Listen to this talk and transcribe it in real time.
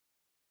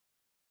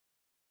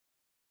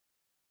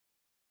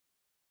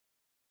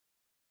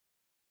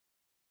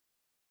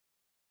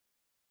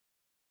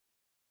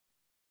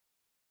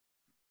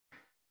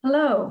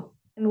Hello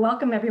and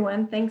welcome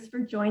everyone. Thanks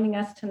for joining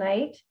us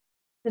tonight.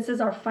 This is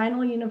our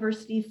final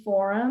university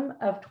forum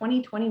of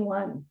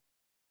 2021.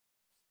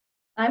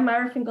 I'm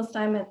Myra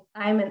Finkelstein and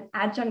I'm an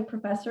adjunct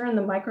professor in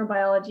the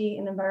microbiology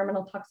and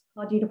environmental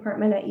toxicology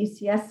department at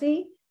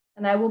UCSC,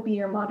 and I will be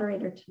your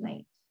moderator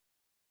tonight.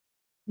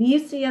 The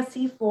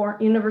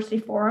UCSC University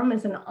Forum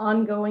is an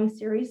ongoing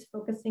series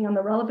focusing on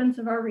the relevance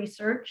of our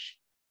research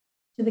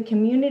to the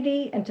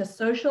community and to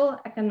social,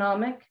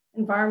 economic,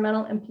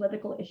 environmental, and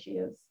political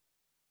issues,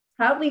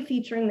 proudly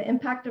featuring the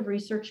impact of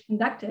research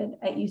conducted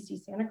at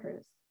UC Santa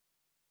Cruz.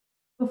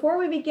 Before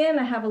we begin,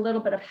 I have a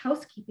little bit of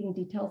housekeeping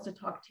details to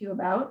talk to you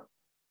about.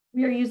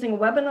 We are using a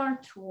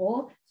webinar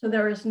tool, so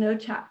there is no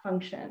chat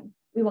function.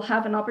 We will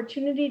have an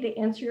opportunity to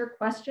answer your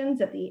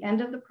questions at the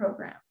end of the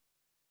program.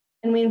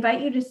 And we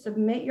invite you to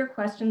submit your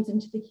questions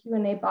into the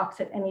Q&A box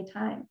at any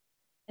time.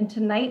 And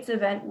tonight's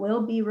event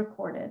will be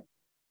recorded.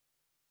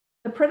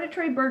 The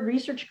Predatory Bird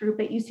Research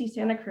Group at UC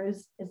Santa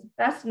Cruz is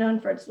best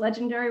known for its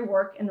legendary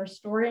work in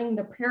restoring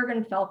the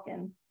peregrine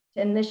falcon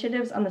to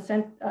initiatives on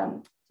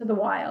to the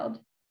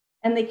wild.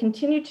 And they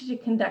continue to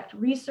conduct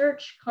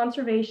research,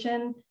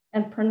 conservation,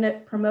 and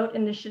promote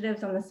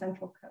initiatives on the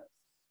Central Coast.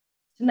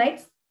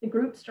 Tonight, the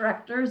group's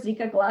director,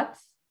 Zeka Gluc,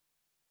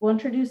 will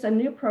introduce a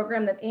new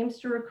program that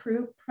aims to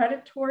recruit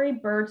predatory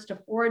birds to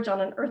forage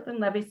on an earthen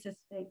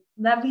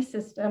levee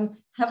system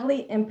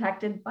heavily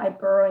impacted by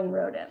burrowing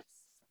rodents.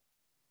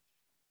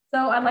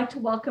 So I'd like to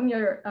welcome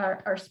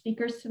our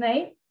speakers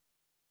tonight.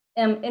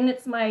 And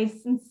it's my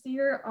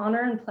sincere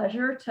honor and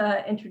pleasure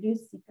to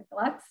introduce Zeka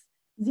Gluc.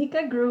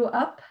 Zeka grew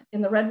up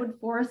in the redwood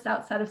forest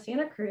outside of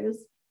Santa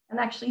Cruz and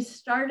actually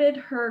started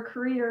her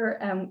career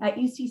at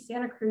UC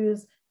Santa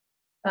Cruz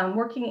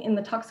working in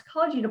the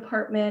toxicology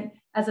department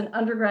as an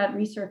undergrad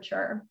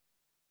researcher.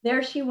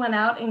 There she went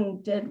out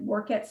and did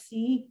work at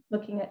sea,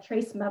 looking at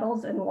trace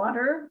metals in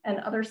water and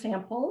other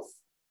samples.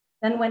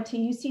 Then went to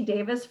UC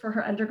Davis for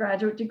her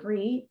undergraduate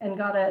degree and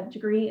got a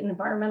degree in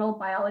environmental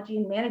biology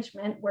and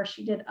management, where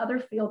she did other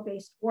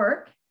field-based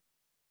work.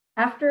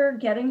 After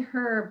getting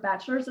her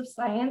bachelor's of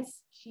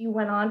science, she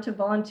went on to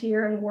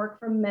volunteer and work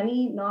for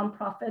many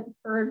nonprofit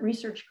bird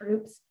research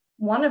groups,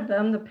 one of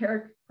them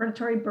the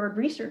Predatory Bird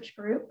Research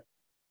Group.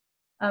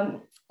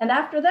 And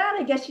after that,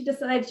 I guess she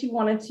decided she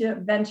wanted to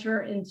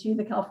venture into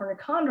the California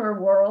condor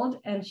world,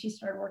 and she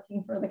started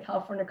working for the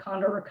California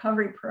Condor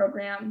Recovery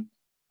Program.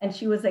 And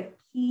she was a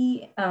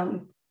key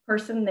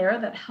person there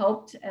that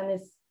helped and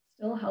is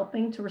still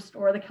helping to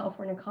restore the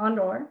California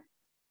condor.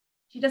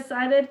 She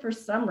decided for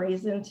some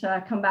reason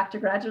to come back to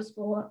graduate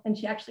school, and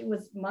she actually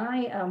was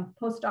my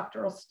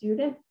postdoctoral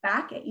student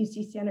back at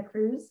UC Santa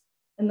Cruz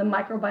in the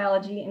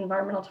microbiology and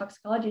environmental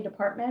toxicology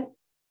department,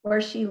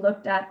 where she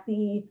looked at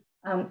the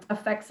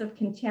effects of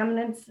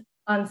contaminants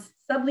on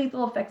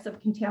sublethal effects of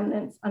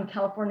contaminants on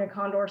California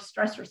condor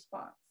stress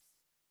response.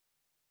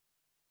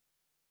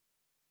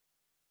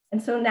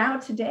 And so now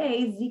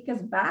today,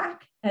 Zeka's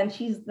back, and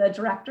she's the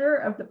director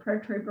of the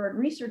Predatory Bird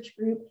Research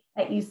Group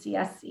at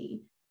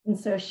UCSC. And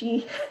so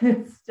she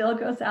still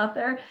goes out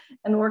there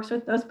and works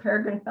with those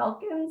peregrine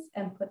falcons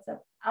and puts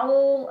up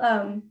owl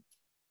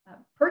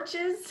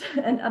perches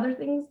and other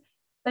things.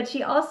 But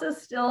she also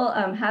still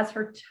has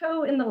her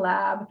toe in the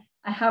lab.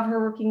 I have her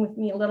working with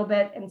me a little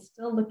bit and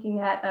still looking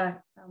at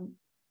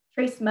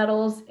trace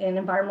metals in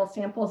environmental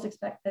samples,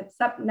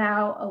 except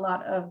now a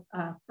lot of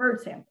bird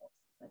samples,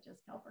 such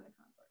as California condors.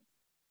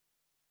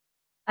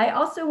 I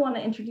also want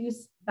to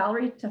introduce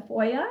Valerie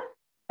Tafoya.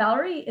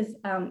 Valerie is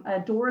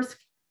a Doris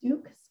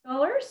Duke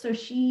scholar. So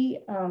she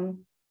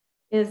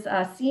is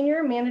a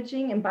senior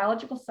managing in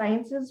biological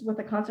sciences with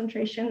a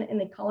concentration in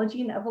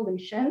ecology and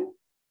evolution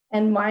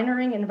and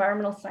minoring in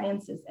environmental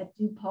sciences at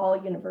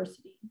DePaul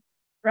University.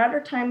 Throughout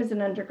her time as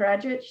an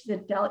undergraduate, she's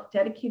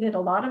dedicated a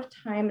lot of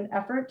time and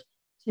effort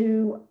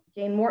to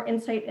gain more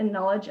insight and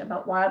knowledge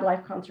about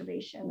wildlife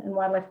conservation and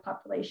wildlife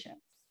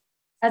populations.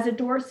 As a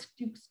Doris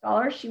Duke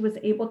scholar, she was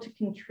able to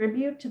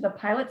contribute to the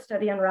pilot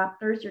study on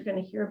raptors you're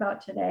going to hear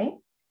about today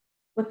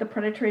with the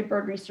Predatory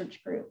Bird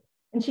Research Group.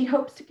 And she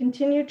hopes to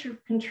continue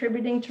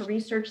contributing to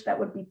research that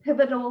would be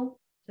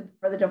pivotal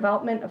for the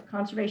development of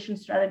conservation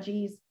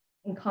strategies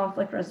and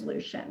conflict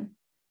resolution.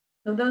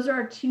 So those are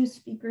our two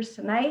speakers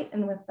tonight.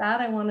 And with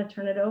that, I want to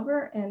turn it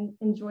over and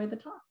enjoy the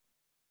talk.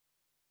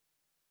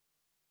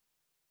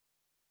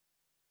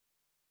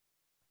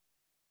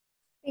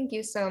 Thank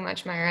you so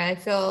much, Myra. I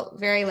feel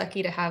very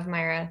lucky to have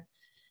Myra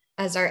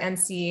as our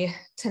MC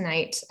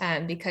tonight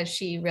because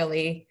she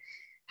really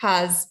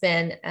has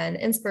been an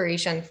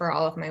inspiration for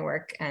all of my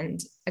work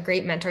and a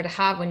great mentor to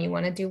have when you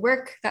want to do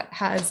work that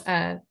has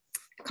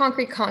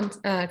concrete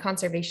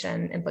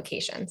conservation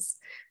implications.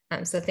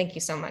 So thank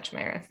you so much,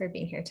 Myra, for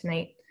being here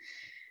tonight.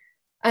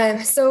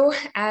 So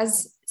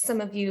as some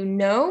of you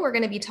know, we're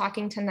going to be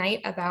talking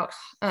tonight about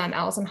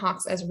owls and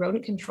hawks as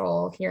rodent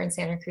control here in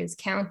Santa Cruz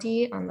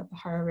County on the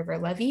Pajaro River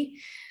Levee.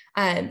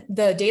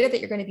 The data that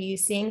you're going to be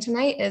seeing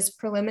tonight is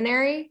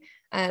preliminary.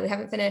 We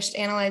haven't finished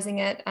analyzing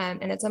it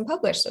and it's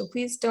unpublished, so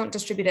please don't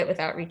distribute it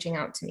without reaching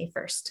out to me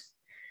first.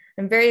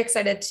 I'm very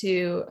excited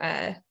to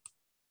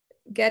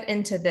get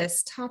into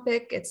this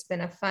topic. It's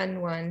been a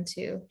fun one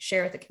to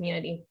share with the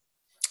community.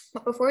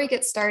 But before we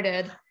get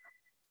started,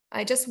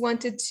 I just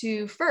wanted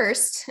to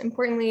first,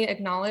 importantly,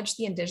 acknowledge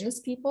the indigenous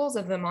peoples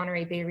of the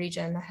Monterey Bay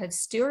region that had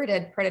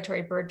stewarded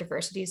predatory bird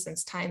diversity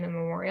since time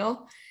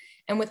immemorial.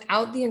 And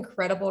without the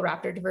incredible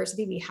raptor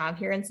diversity we have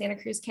here in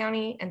Santa Cruz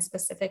County, and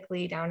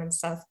specifically down in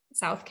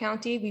South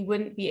County, we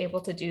wouldn't be able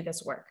to do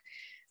this work.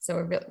 So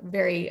we're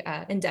very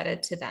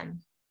indebted to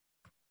them.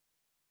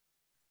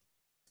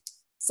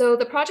 So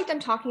the project I'm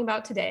talking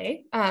about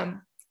today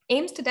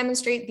aims to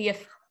demonstrate the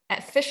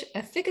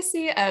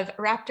efficacy of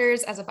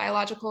raptors as a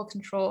biological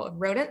control of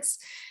rodents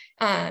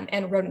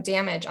and rodent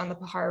damage on the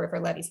Pajaro River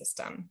levee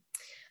system.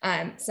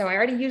 So I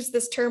already used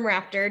this term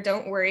raptor,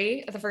 don't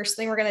worry. The first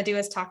thing we're gonna do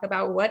is talk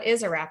about what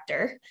is a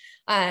raptor.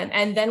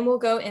 And then we'll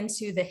go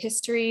into the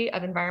history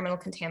of environmental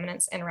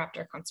contaminants and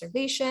raptor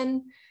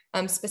conservation,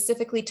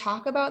 specifically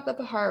talk about the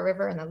Pajaro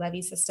River and the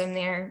levee system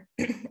there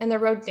and the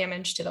road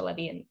damage to the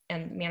levee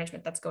and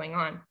management that's going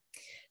on.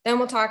 Then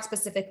we'll talk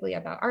specifically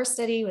about our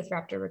study with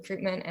raptor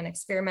recruitment and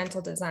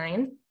experimental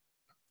design,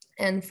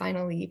 and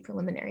finally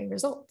preliminary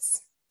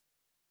results.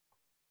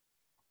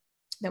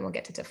 Then we'll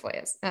get to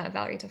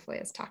Valerie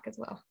Tafoya's talk as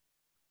well.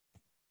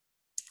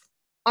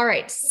 All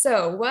right,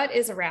 so what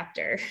is a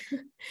raptor?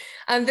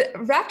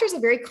 Raptor is a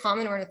very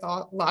common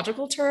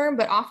ornithological term,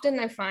 but often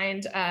I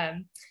find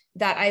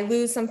that I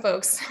lose some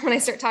folks when I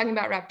start talking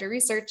about raptor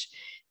research,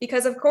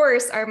 because of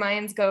course our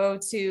minds go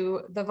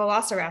to the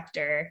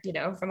velociraptor, you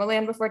know, from A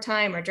Land Before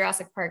Time or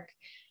Jurassic Park.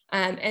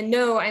 And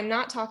no, I'm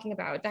not talking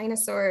about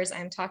dinosaurs.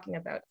 I'm talking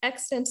about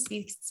extant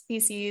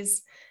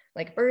species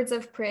like birds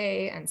of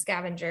prey and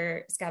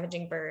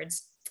scavenging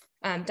birds,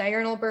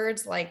 diurnal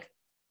birds like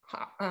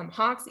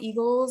hawks,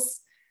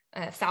 eagles,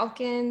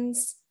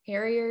 falcons,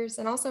 harriers,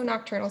 and also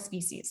nocturnal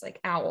species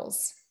like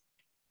owls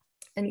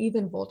and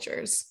even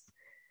vultures.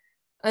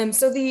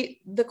 So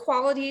the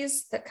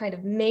qualities that kind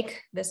of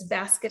make this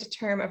basket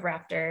term of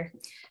raptor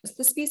is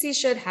the species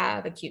should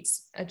have acute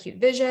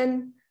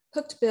vision,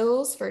 hooked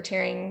bills for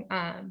tearing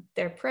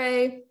their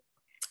prey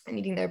and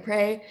eating their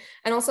prey,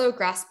 and also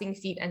grasping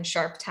feet and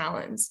sharp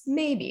talons,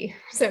 maybe.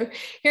 So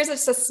here's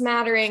just a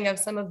smattering of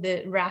some of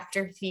the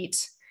raptor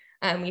feet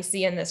we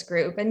see in this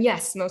group. And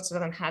yes, most of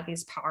them have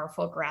these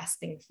powerful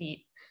grasping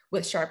feet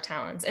with sharp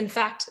talons. In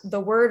fact, the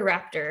word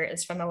raptor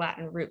is from the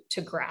Latin root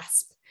to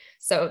grasp.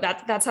 So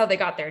that's how they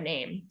got their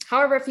name.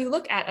 However, if you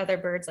look at other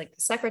birds like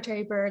the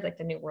secretary bird, like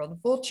the New World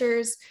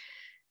vultures,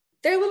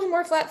 they're a little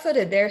more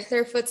flat-footed.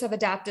 Their foots have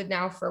adapted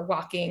now for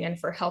walking and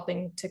for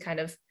helping to kind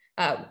of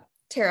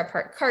tear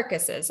apart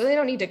carcasses. So they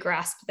don't need to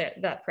grasp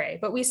that prey,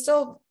 but we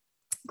still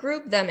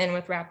group them in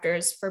with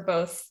raptors for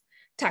both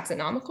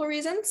taxonomical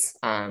reasons,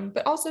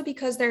 but also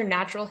because their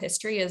natural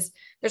history is,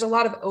 there's a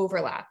lot of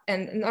overlap.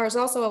 And there's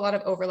also a lot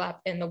of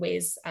overlap in the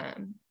ways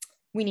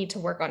we need to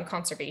work on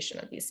conservation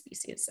of these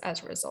species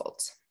as a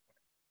result.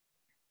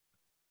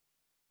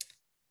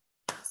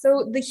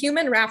 So the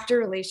human-raptor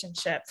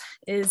relationship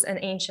is an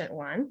ancient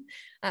one.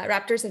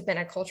 Raptors have been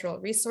a cultural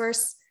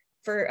resource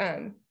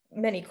for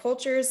many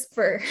cultures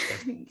for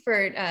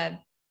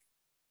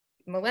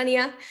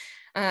millennia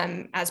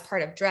as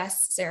part of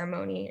dress,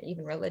 ceremony, or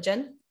even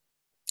religion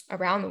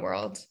around the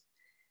world.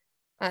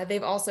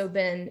 They've also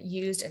been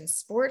used in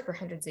sport for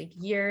hundreds of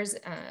years,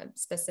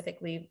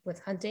 specifically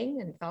with hunting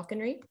and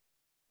falconry.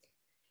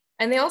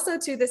 And they also,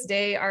 to this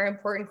day, are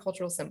important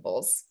cultural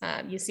symbols.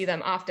 You see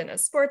them often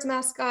as sports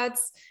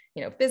mascots,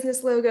 you know,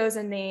 business logos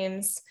and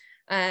names.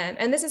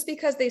 And this is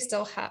because they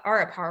still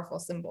are a powerful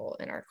symbol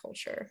in our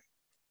culture.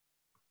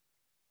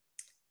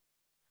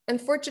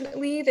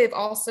 Unfortunately, they've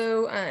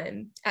also,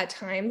 at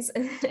times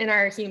in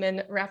our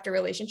human-raptor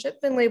relationship,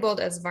 been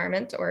labeled as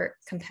varmint or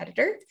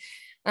competitor.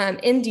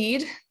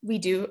 Indeed, we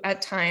do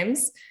at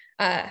times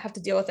have to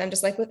deal with them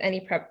just like with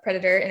any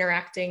predator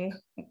interacting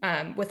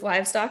with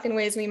livestock in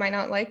ways we might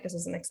not like. This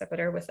is an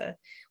exhibitor with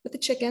a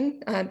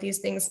chicken. These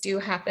things do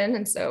happen.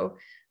 And so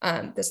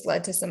this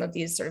led to some of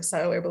these sort of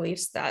subtler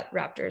beliefs that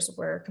raptors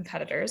were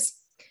competitors.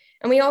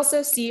 And we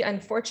also see,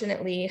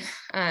 unfortunately,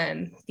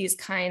 these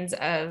kinds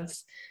of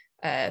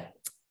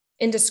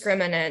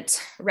indiscriminate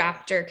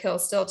raptor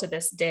kills still to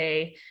this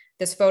day.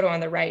 This photo on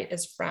the right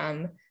is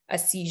from a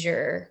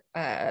seizure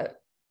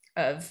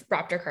of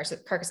raptor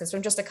carcasses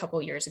from just a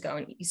couple years ago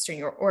in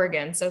Eastern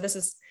Oregon. So this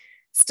is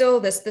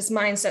still, this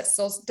mindset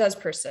still does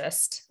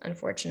persist,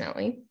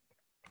 unfortunately.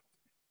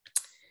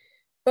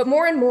 But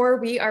more and more,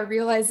 we are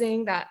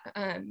realizing that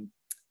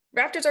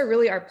raptors are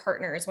really our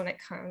partners when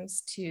it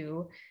comes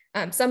to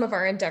some of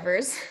our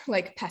endeavors,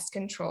 like pest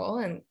control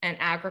and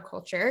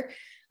agriculture.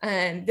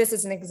 And this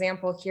is an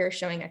example here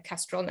showing a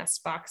kestrel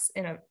nest box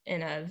in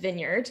a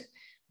vineyard,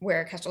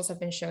 where kestrels have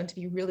been shown to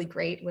be really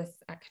great with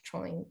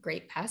controlling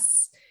great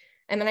pests.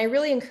 And then I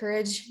really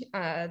encourage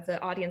the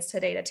audience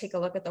today to take a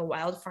look at the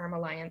Wild Farm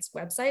Alliance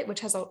website, which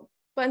has a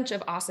bunch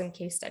of awesome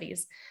case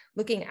studies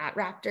looking at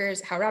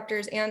raptors, how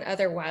raptors and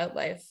other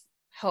wildlife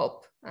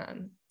help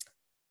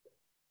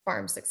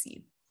farms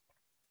succeed.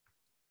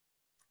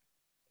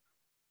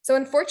 So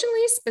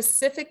unfortunately,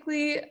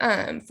 specifically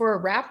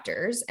for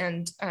raptors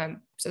and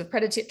so the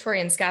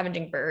predatory and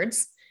scavenging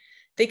birds,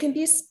 they can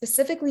be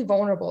specifically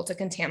vulnerable to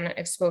contaminant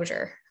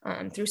exposure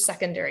through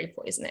secondary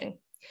poisoning.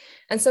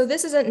 And so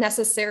this isn't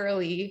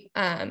necessarily,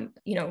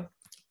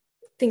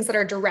 things that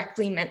are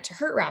directly meant to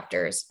hurt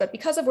raptors, but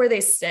because of where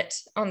they sit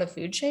on the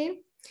food chain,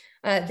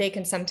 they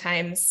can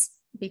sometimes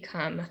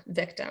become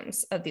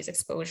victims of these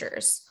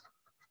exposures.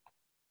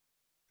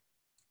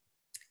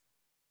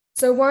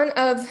 So one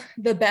of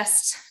the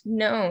best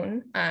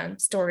known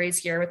stories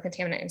here with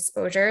contaminant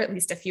exposure, at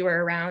least if you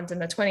were around in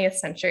the 20th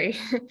century,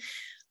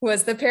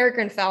 was the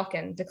peregrine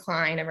falcon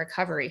decline and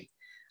recovery.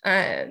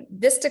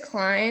 This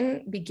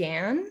decline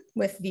began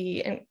with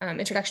the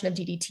introduction of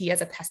DDT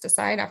as a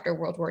pesticide after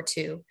World War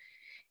II.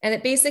 And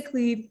it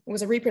basically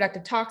was a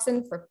reproductive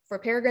toxin for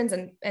peregrines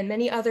and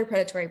many other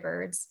predatory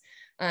birds.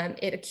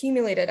 It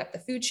accumulated up the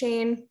food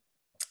chain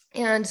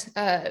and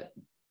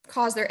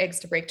caused their eggs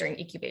to break during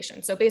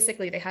incubation. So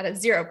basically they had a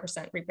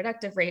 0%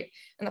 reproductive rate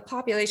and the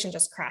population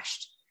just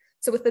crashed.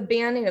 So with the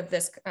banning of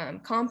this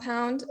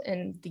compound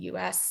in the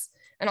US,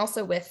 and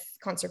also with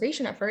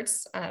conservation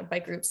efforts by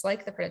groups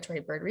like the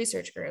Predatory Bird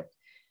Research Group,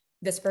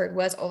 this bird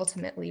was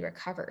ultimately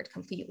recovered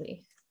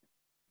completely.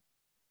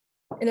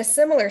 In a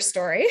similar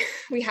story,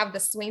 we have the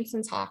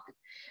Swainson's hawk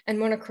and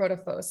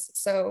Monocrotophos.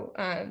 So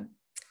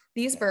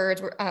these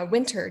birds were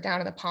winter down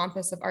in the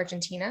Pampas of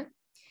Argentina.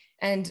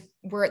 And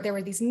there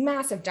were these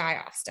massive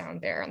die-offs down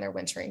there on their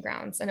wintering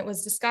grounds. And it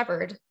was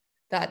discovered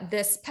that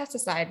this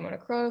pesticide,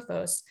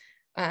 Monocrotophos,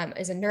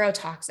 is a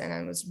neurotoxin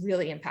and was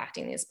really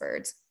impacting these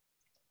birds.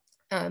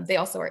 They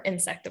also are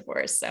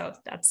insectivores, so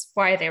that's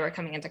why they were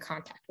coming into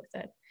contact with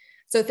it.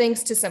 So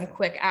thanks to some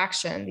quick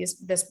action,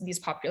 these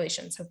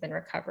populations have been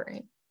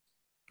recovering.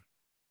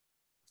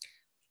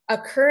 A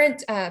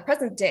current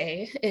present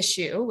day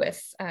issue with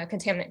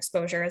contaminant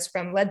exposure is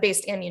from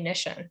lead-based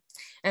ammunition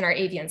and our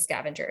avian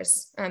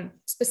scavengers.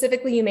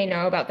 Specifically, you may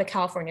know about the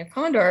California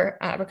condor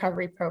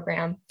recovery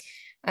program.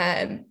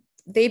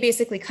 They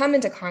basically come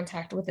into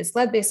contact with this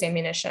lead-based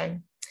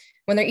ammunition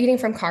when they're eating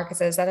from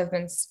carcasses that have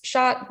been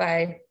shot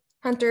by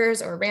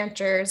hunters or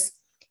ranchers,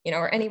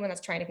 or anyone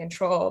that's trying to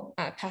control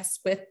pests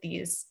with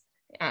these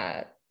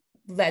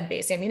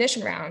lead-based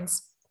ammunition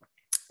rounds.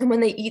 And when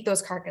they eat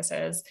those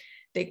carcasses,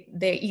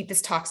 they eat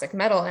this toxic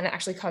metal and it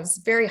actually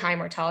causes very high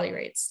mortality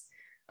rates.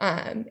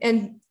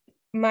 And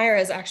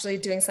Myra is actually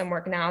doing some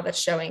work now that's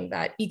showing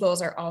that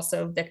eagles are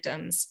also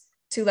victims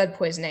to lead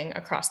poisoning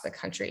across the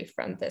country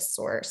from this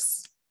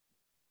source.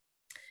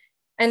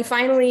 And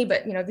finally,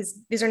 but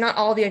these are not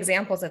all the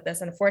examples of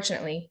this,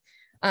 unfortunately.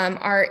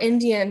 Our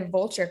Indian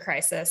vulture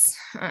crisis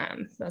that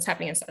was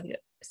happening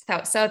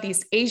in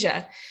Southeast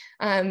Asia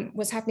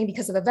was happening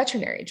because of a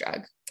veterinary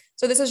drug.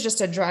 So this is just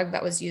a drug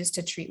that was used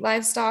to treat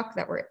livestock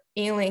that were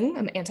ailing,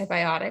 an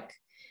antibiotic,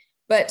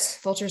 but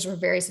vultures were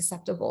very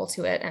susceptible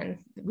to it. And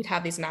we'd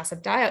have these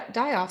massive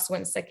die-offs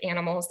when sick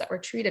animals that were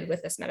treated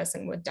with this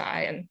medicine would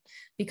die and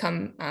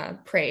become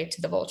prey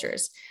to the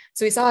vultures.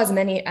 So we saw as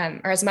many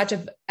or as much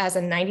as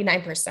a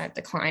 99%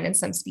 decline in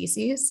some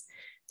species.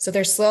 So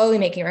they're slowly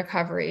making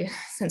recovery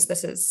since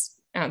this is,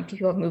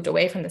 people have moved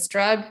away from this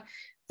drug,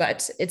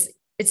 but it's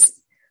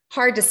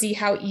hard to see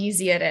how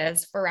easy it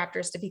is for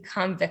raptors to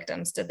become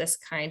victims to this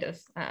kind of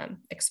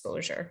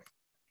exposure.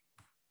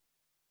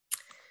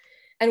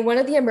 And one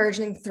of the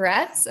emerging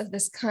threats of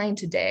this kind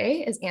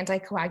today is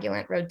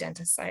anticoagulant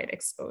rodenticide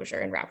exposure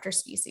in raptor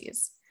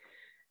species.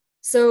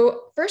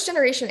 So first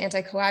generation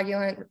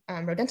anticoagulant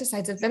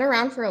rodenticides have been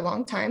around for a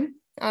long time.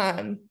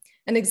 An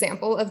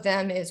example of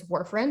them is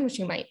warfarin, which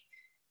you might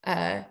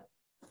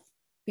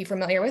be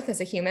familiar with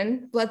as a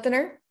human blood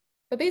thinner,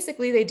 but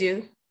basically they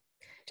do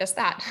just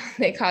that.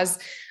 They cause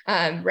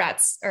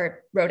rats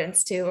or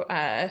rodents to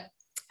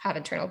have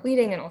internal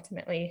bleeding and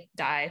ultimately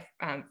die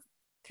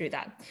through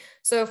that.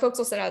 So folks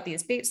will set out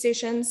these bait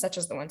stations, such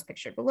as the ones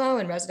pictured below,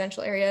 in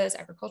residential areas,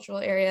 agricultural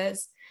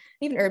areas,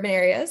 even urban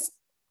areas.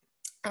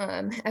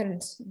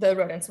 And the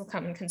rodents will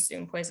come and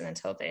consume poison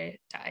until they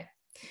die.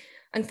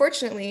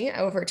 Unfortunately,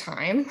 over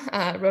time,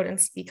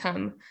 rodents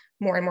become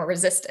more and more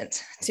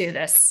resistant to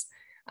this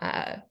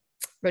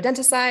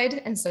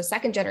rodenticide. And so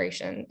second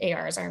generation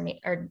ARs are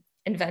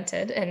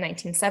invented in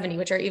 1970,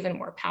 which are even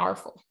more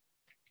powerful.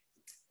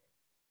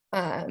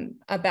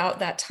 About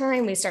that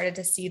time, we started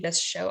to see this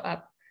show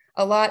up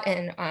a lot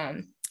in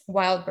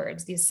wild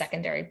birds, these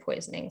secondary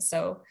poisonings.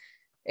 So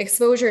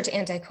exposure to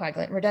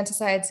anticoagulant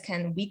rodenticides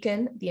can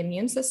weaken the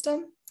immune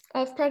system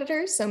of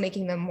predators, so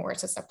making them more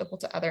susceptible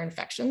to other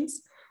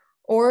infections,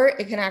 or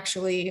it can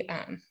actually,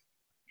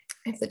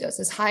 if the dose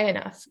is high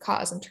enough,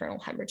 cause internal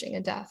hemorrhaging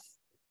and death.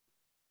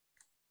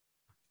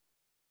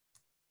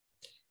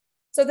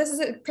 So this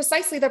is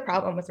precisely the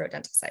problem with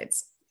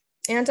rodenticides.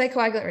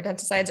 Anticoagulant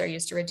rodenticides are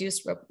used to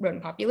reduce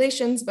rodent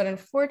populations, but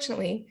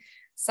unfortunately,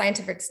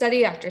 scientific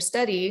study after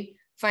study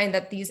find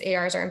that these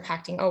ARs are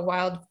impacting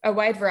a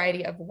wide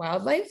variety of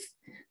wildlife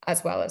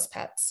as well as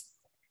pets.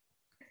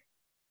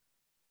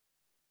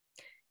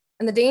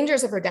 And the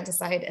dangers of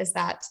rodenticide is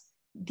that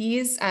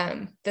these,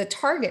 the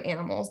target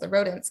animals, the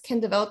rodents, can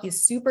develop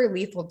these super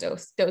lethal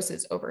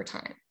doses over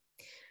time.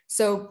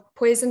 So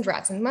poisoned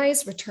rats and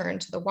mice return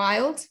to the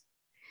wild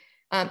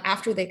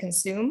after they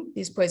consume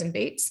these poison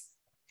baits,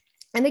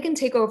 and they can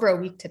take over a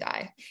week to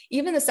die.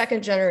 Even the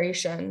second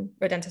generation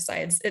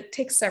rodenticides, it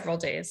takes several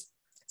days.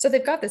 So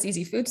they've got this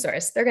easy food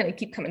source. They're going to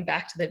keep coming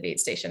back to the bait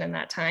station in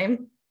that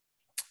time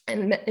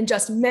and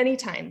ingest many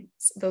times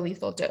the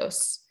lethal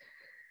dose.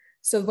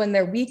 So when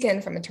they're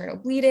weakened from internal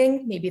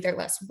bleeding, maybe they're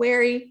less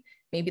wary,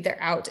 maybe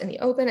they're out in the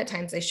open at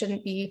times they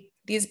shouldn't be.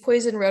 These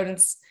poison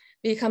rodents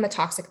become a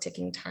toxic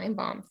ticking time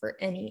bomb for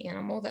any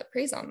animal that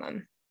preys on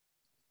them.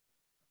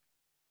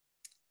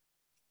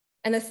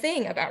 And the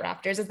thing about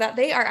raptors is that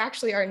they are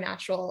actually our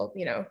natural,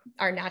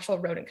 our natural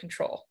rodent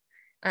control.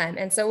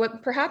 And so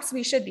what perhaps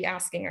we should be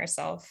asking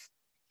ourselves,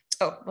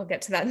 we'll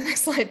get to that in the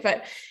next slide,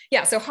 but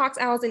yeah, so hawks,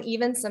 owls, and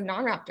even some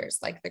non-raptors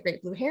like the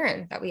great blue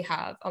heron that we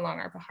have along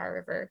our Pajaro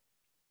River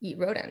eat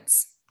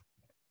rodents.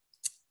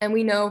 And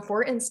we know,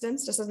 for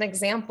instance, just as an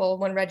example,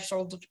 one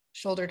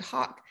red-shouldered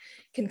hawk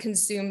can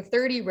consume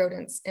 30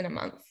 rodents in a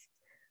month.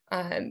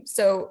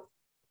 So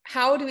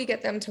how do we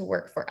get them to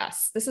work for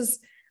us? This is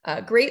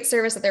a great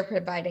service that they're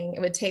providing. It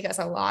would take us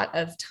a lot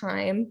of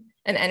time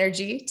and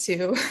energy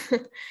to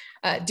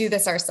do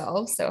this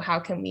ourselves. So how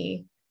can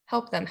we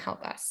help them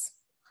help us?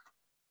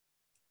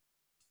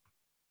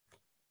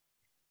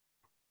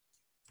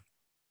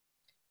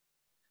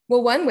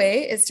 Well, one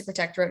way is to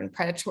protect rodent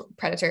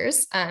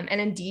predators, and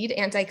indeed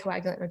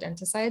anticoagulant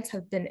rodenticides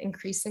have been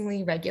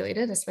increasingly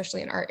regulated,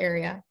 especially in our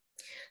area.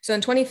 So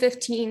in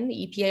 2015, the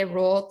EPA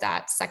ruled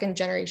that second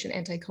generation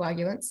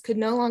anticoagulants could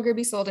no longer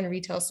be sold in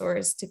retail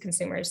stores to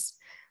consumers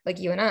like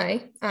you and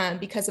I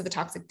because of the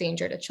toxic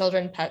danger to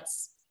children,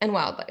 pets, and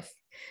wildlife.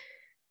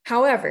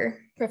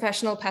 However,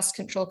 professional pest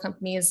control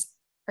companies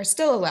are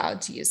still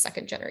allowed to use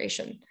second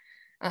generation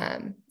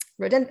anticoagulant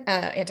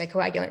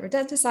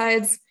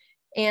rodenticides.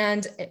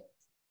 And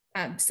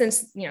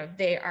since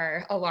they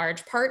are a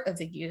large part of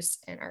the use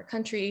in our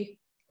country,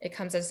 it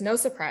comes as no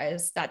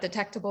surprise that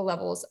detectable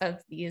levels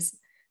of these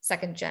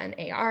second gen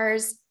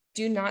ARs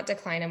do not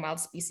decline in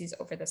wild species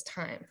over this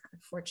time,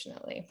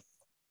 unfortunately.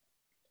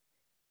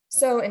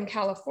 So in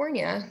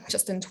California,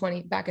 just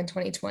back in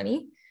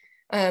 2020,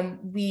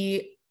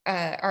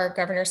 our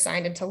governor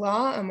signed into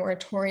law a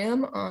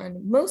moratorium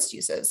on most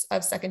uses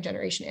of second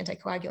generation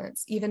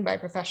anticoagulants, even by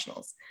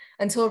professionals,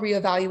 until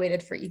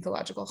reevaluated for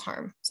ecological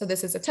harm. So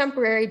this is a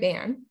temporary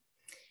ban.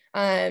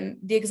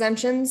 The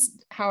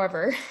exemptions,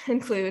 however,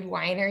 include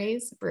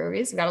wineries,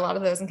 breweries, we've got a lot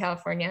of those in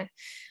California,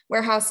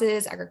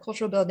 warehouses,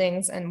 agricultural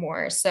buildings, and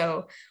more.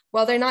 So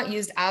while they're not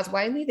used as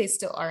widely, they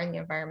still are in the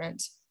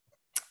environment.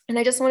 And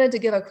I just wanted to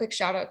give a quick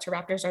shout out to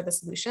Raptors Are the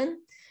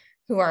Solution,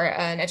 who are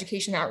an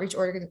education outreach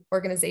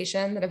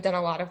organization that have done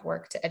a lot of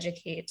work to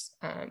educate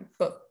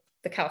both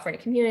the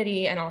California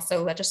community and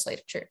also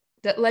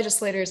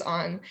legislators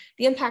on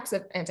the impacts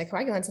of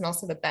anticoagulants and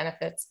also the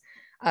benefits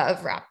of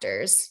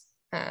raptors.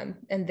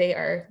 And they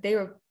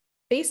were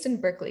based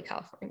in Berkeley,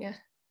 California.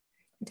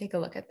 Take a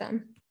look at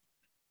them.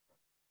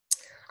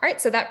 All right,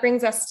 so that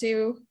brings us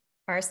to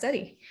our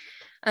study.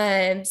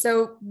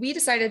 So we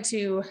decided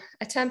to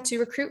attempt to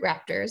recruit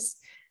raptors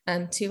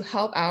to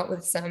help out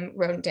with some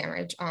rodent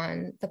damage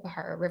on the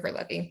Pajaro River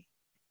levee.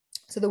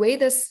 So the way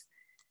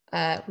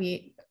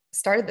we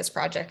started this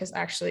project is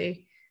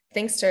actually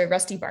thanks to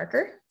Rusty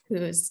Barker,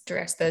 who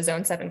directs the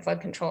Zone 7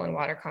 Flood Control and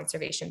Water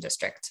Conservation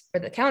District for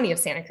the County of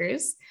Santa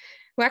Cruz,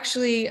 who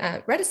actually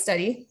read a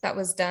study that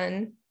was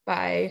done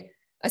by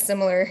a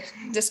similar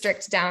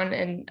district down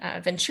in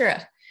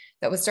Ventura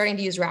that was starting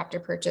to use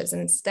raptor perches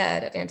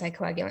instead of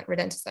anticoagulant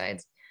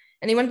rodenticides.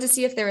 And he wanted to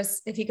see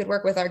if he could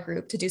work with our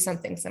group to do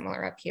something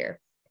similar up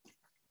here.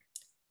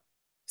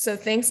 So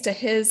thanks to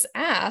his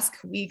ask,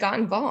 we got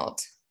involved.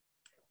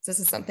 So this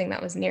is something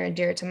that was near and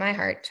dear to my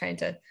heart, trying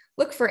to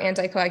look for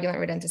anticoagulant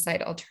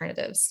rodenticide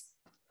alternatives.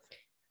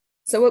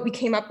 So what we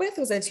came up with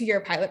was a 2-year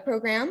pilot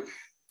program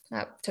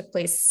that took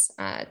place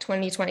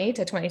 2020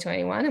 to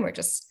 2021, and we're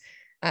just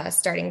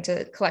starting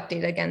to collect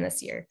data again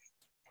this year.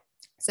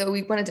 So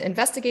we wanted to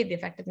investigate the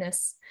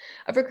effectiveness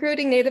of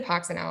recruiting native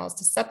hawks and owls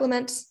to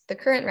supplement the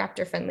current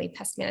raptor-friendly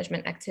pest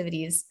management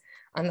activities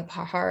on the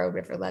Pajaro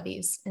River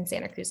levees in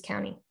Santa Cruz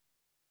County.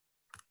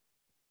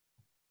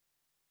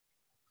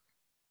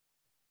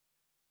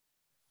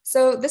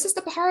 So this is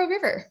the Pajaro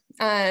River,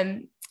 a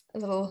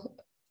little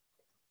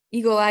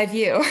eagle-eye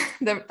view.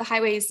 The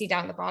highway you see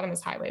down at the bottom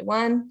is Highway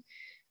 1.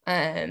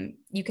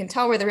 You can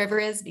tell where the river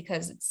is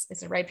because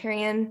it's a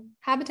riparian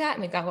habitat,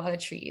 and we've got a lot of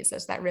trees.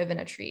 There's that ribbon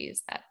of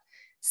trees that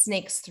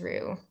snakes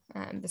through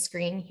the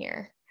screen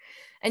here.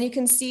 And you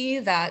can see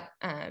that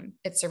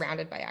it's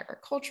surrounded by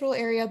agricultural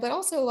area, but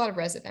also a lot of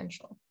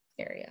residential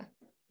area.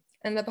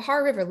 And the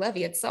Pajaro River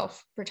levee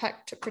itself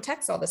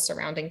protects all the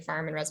surrounding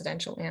farm and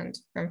residential land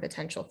from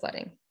potential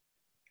flooding.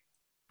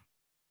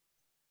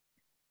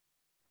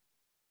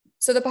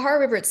 So the Pajaro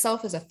River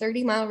itself is a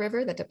 30-mile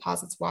river that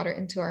deposits water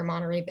into our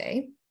Monterey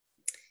Bay.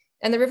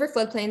 And the river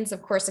floodplains,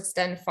 of course,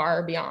 extend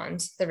far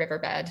beyond the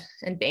riverbed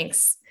and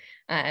banks.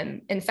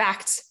 In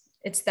fact,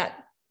 it's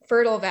that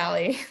fertile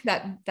valley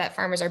that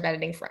farmers are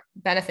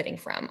benefiting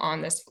from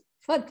on this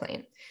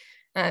floodplain.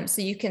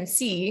 So you can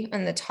see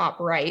on the top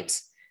right,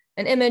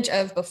 an image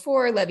of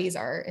before levees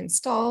are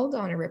installed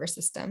on a river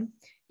system.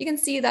 You can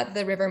see that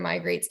the river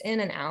migrates in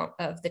and out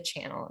of the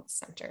channel at the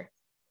center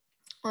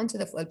onto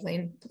the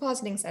floodplain,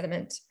 depositing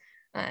sediment.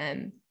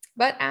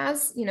 But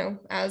as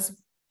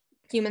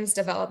humans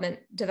develop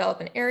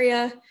an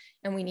area,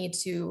 and we need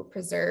to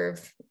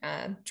preserve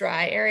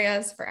dry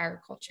areas for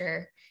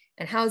agriculture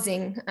and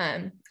housing,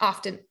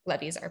 often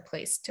levees are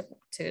placed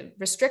to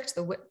restrict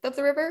the width of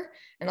the river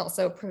and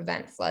also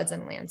prevent floods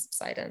and land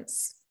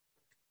subsidence.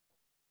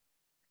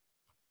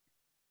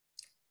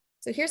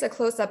 So here's a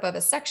close-up of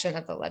a section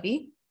of the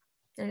levee.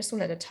 I just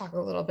wanted to talk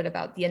a little bit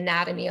about the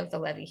anatomy of the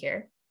levee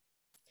here.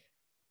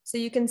 So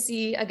you can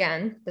see,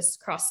 again, this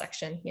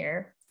cross-section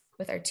here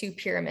with our two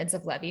pyramids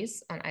of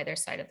levees on either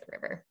side of the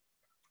river.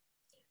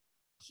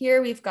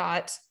 Here we've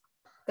got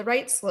the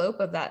right slope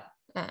of that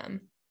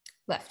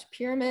left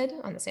pyramid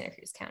on the Santa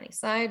Cruz County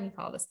side. We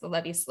call this the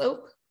levee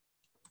slope.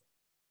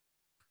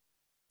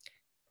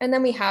 And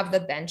then we have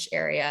the bench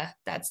area.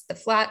 That's the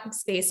flat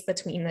space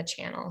between the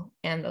channel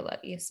and the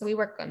levee. So we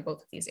work on both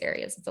of these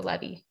areas of the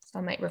levee. So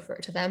I might refer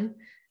to them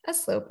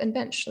as slope and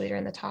bench later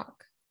in the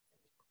talk.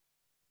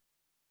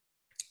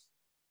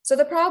 So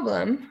the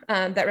problem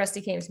that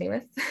Rusty came to me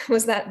with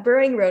was that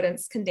burrowing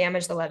rodents can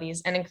damage the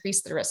levees and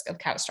increase the risk of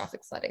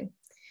catastrophic flooding.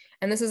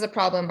 And this is a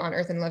problem on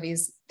earthen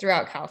levees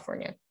throughout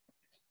California.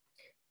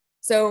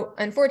 So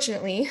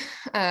unfortunately,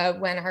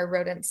 when our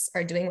rodents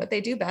are doing what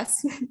they do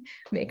best,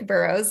 make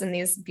burrows in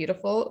these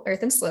beautiful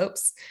earthen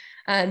slopes,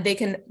 they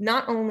can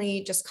not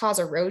only just cause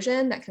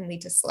erosion that can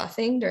lead to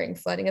sloughing during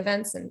flooding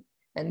events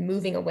and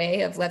moving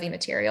away of levee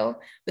material,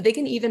 but they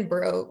can even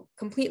burrow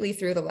completely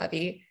through the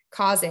levee,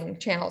 causing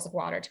channels of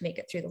water to make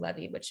it through the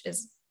levee, which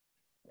is,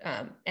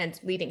 and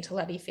leading to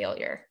levee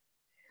failure.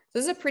 So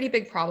this is a pretty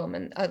big problem,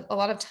 and a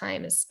lot of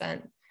time is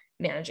spent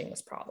managing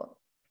this problem.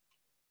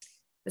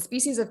 The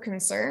species of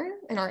concern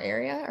in our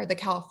area are the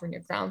California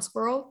ground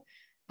squirrel,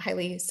 a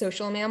highly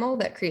social mammal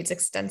that creates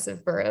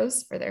extensive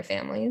burrows for their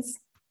families.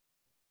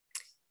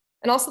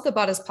 And also the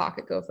Bottas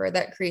pocket gopher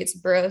that creates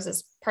burrows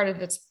as part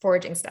of its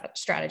foraging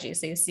strategy.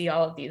 So you see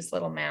all of these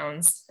little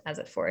mounds as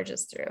it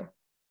forages through.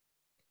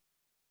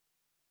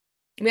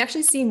 We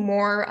actually see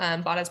more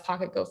Bottas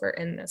pocket gopher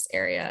in this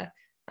area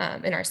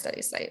in our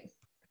study site.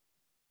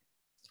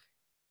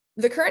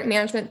 The current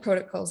management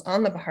protocols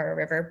on the Pajaro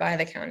River by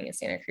the County of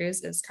Santa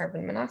Cruz is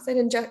carbon monoxide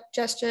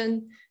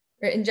injection,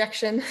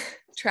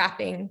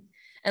 trapping,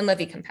 and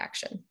levee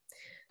compaction.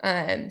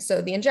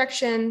 So the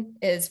injection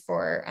is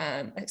for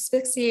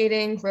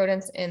asphyxiating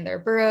rodents in their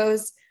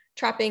burrows.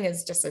 Trapping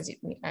is just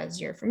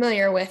as you're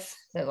familiar with,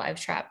 the live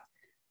trap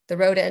the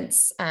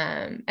rodents,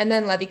 and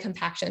then levee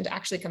compaction to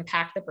actually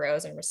compact the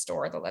burrows and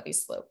restore the levee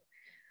slope.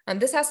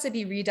 This has to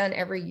be redone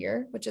every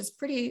year, which is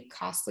pretty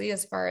costly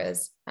as far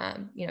as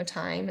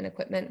time and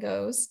equipment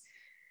goes.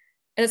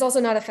 And it's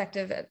also not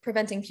effective at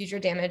preventing future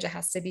damage. It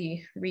has to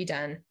be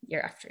redone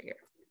year after year.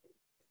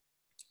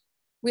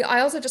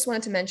 I also just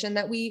wanted to mention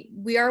that we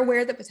are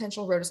aware that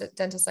potential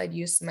rodenticide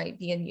use might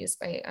be in use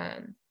by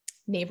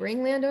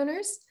neighboring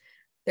landowners.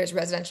 There's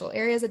residential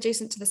areas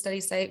adjacent to the study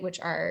site, which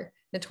are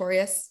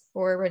notorious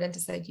for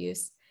rodenticide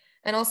use.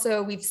 And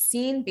also we've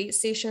seen bait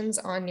stations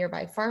on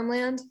nearby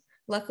farmland.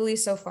 Luckily,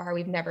 so far,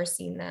 we've never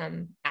seen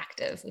them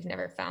active. We've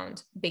never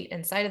found bait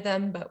inside of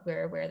them, but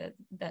we're aware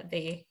that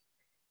they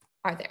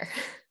are there.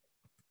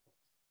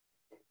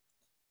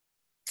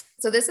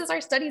 So this is our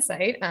study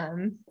site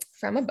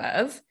from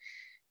above.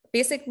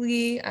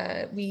 Basically,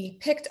 we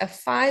picked a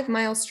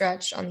 5-mile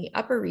stretch on the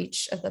upper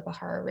reach of the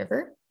Pajaro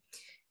River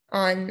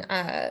on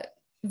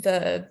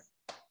the,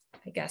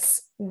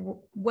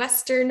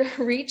 western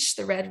reach,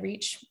 the red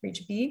reach,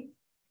 reach B.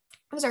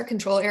 That was our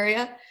control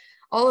area.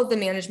 All of the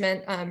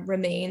management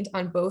remained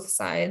on both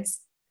sides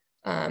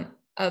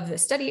of the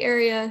study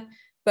area,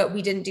 but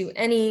we didn't do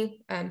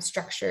any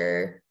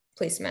structure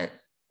placement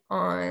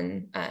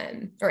on,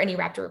 or any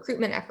raptor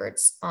recruitment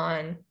efforts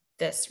on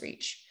this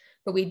reach.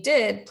 But we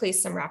did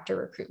place some raptor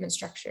recruitment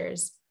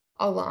structures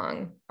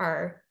along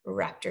our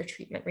raptor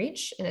treatment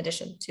reach, in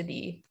addition to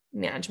the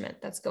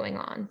management that's going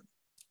on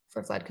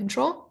for flood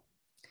control.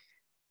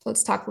 So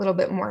let's talk a little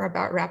bit more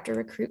about raptor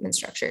recruitment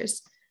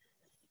structures.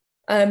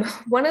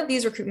 One of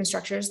these recruitment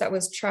structures that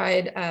was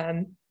tried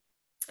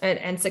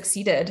and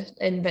succeeded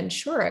in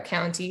Ventura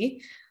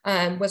County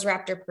was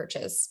raptor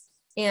perches.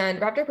 And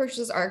raptor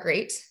perches are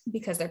great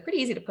because they're pretty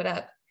easy to put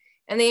up,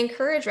 and they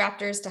encourage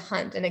raptors to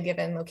hunt in a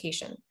given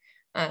location.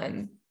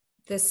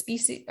 The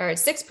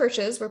 6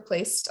 perches were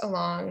placed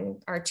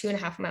along our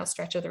 2.5-mile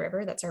stretch of the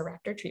river. That's our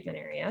raptor treatment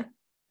area.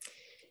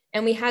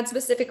 And we had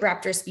specific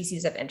raptor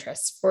species of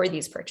interest for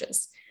these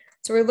perches.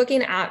 So we're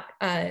looking at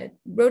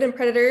rodent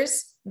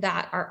predators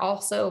that are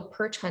also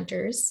perch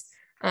hunters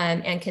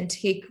and can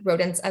take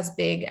rodents as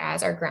big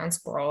as our ground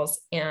squirrels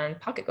and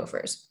pocket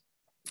gophers.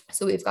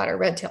 So we've got our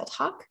red-tailed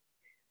hawk,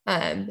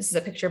 This is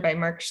a picture by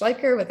Mark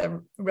Schleicher with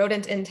a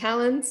rodent in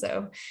talon,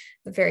 so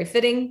very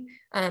fitting.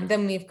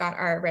 Then we've got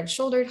our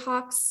red-shouldered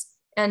hawks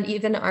and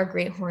even our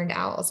great horned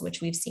owls,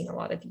 which we've seen a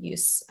lot of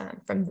use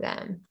from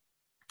them.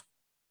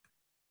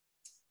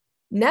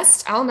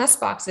 Owl nest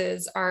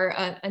boxes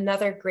are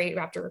another great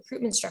raptor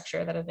recruitment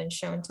structure that have been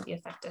shown to be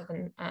effective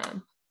in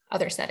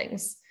other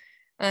settings.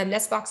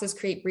 Nest boxes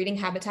create breeding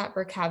habitat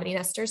for cavity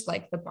nesters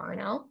like the barn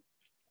owl.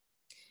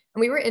 And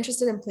we were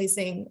interested in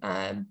placing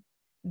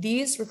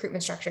these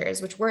recruitment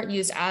structures, which weren't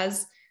used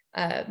as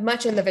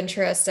much in the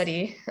Ventura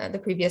study, the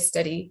previous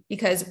study,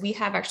 because we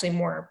have actually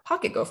more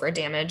pocket gopher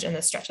damage in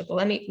the stretch of the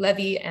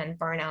levee, and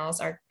barn owls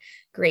are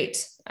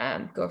great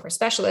gopher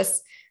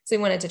specialists. So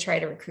we wanted to try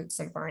to recruit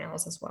some barn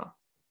owls as well.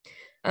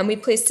 We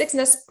placed 6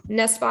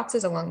 nest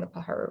boxes along the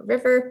Pajaro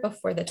River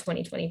before the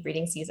 2020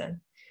 breeding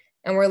season.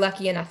 And we're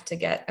lucky enough to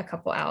get a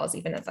couple owls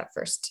even at that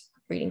first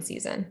breeding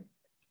season.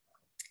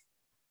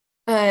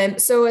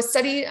 So a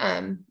study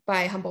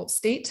by Humboldt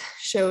State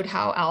showed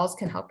how owls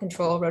can help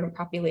control rodent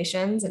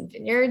populations in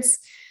vineyards.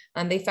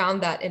 They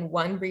found that in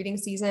one breeding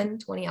season,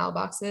 20 owl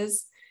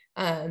boxes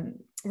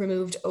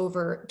removed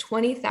over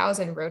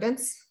 20,000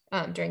 rodents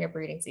during a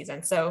breeding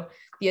season. So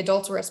the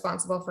adults were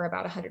responsible for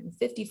about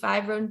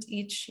 155 rodents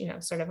each,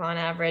 sort of on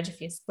average,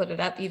 if you split it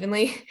up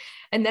evenly,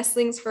 and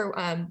nestlings for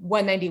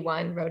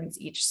 191 rodents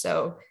each.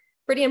 So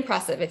pretty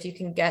impressive if you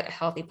can get a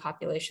healthy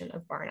population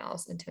of barn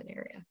owls into an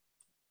area.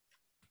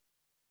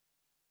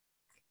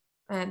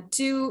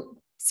 To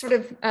sort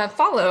of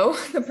follow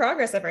the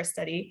progress of our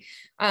study,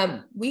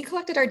 we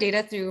collected our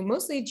data through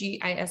mostly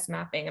GIS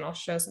mapping, and I'll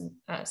show some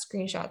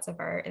screenshots of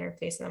our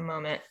interface in a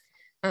moment.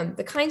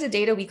 The kinds of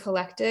data we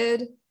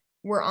collected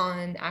were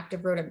on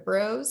active rodent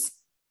burrows.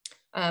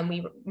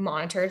 We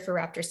monitored for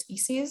raptor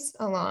species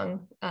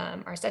along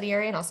our study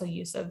area and also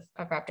use of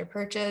raptor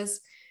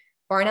perches,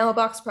 barn owl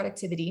box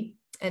productivity,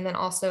 and then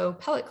also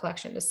pellet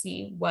collection to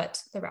see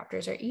what the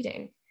raptors are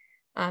eating.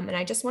 And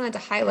I just wanted to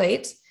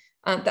highlight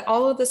that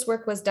all of this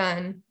work was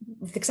done,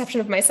 with the exception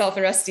of myself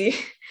and Rusty,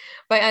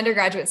 by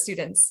undergraduate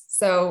students.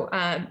 So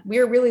we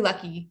were really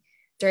lucky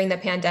during the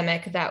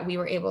pandemic that we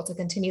were able to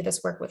continue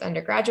this work with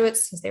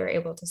undergraduates since they were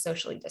able to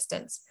socially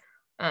distance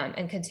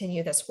and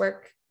continue this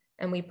work.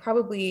 And we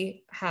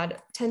probably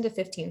had 10 to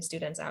 15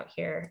 students out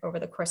here over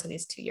the course of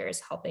these 2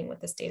 years helping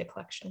with this data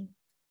collection.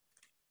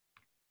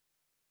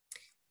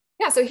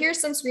 Yeah, so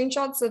here's some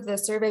screenshots of the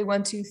Survey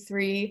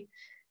 123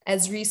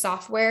 Esri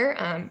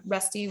software.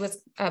 Rusty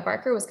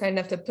Barker was kind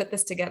enough to put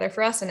this together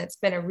for us, and it's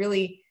been a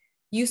really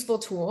useful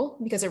tool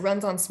because it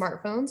runs on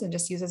smartphones and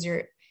just uses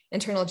your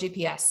internal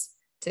GPS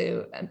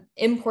to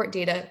import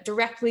data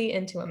directly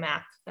into a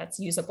map that's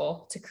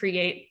usable to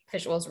create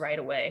visuals right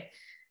away.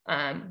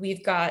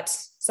 We've got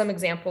some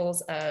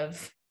examples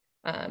of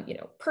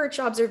perch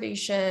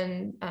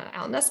observation,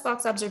 owl nest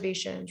box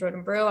observations,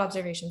 rodent burrow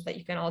observations that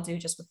you can all do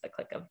just with the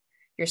click of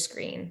your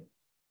screen.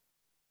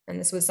 And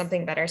this was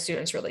something that our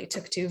students really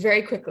took to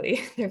very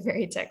quickly. They're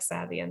very tech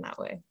savvy in that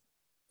way.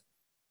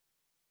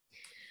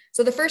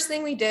 So the first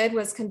thing we did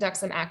was conduct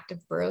some active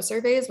burrow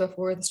surveys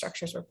before the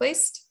structures were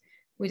placed.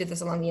 We did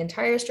this along the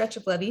entire stretch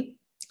of levee.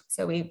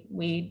 So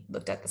we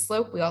looked at the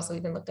slope. We also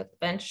even looked at the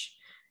bench.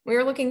 We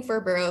were looking for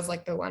burrows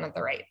like the one on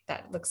the right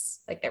that looks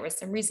like there was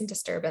some recent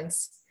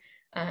disturbance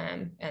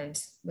and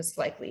was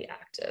likely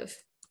active.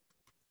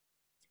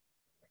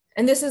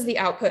 And this is the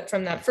output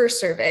from that first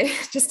survey,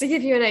 just to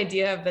give you an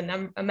idea of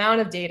the amount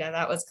of data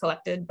that was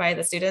collected by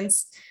the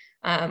students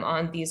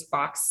on these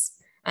walks.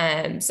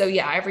 So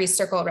yeah, every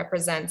circle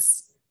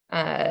represents,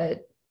 I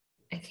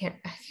can't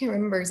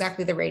remember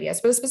exactly the radius,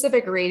 but a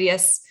specific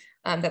radius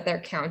that they're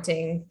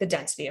counting the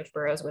density of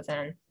burrows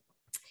within.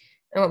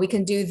 And what we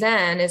can do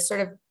then is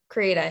sort of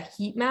create a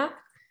heat map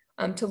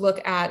to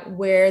look at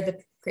where the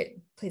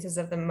places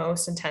of the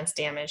most intense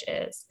damage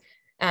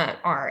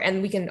are.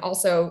 And we can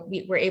also,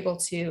 we're able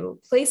to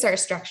place our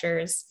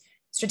structures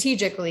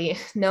strategically,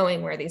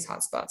 knowing where these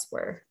hotspots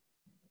were.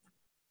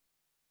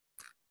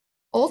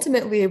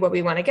 Ultimately, what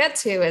we want to get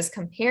to is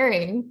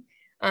comparing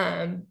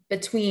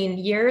between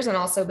years and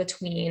also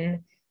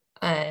between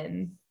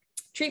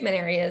treatment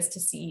areas to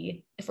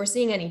see if we're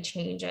seeing any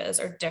changes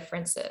or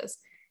differences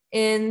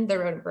in the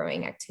rodent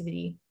burrowing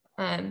activity.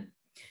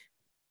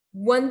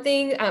 One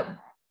thing,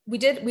 we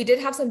did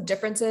have some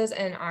differences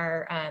in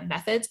our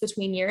methods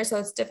between years, so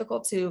it's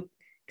difficult to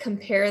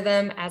compare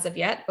them as of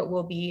yet, but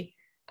we'll be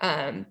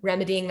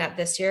remedying that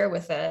this year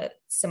with a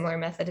similar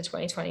method to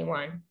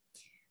 2021.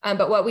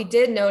 But what we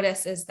did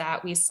notice is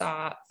that we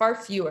saw far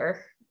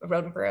fewer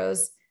rodent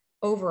burrows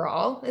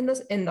overall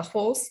in the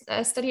whole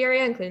study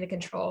area, including the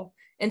control,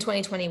 in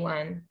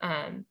 2021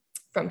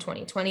 from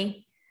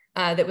 2020.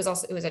 It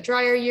was a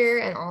drier year,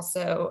 and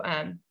also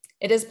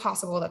it is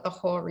possible that the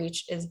whole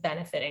reach is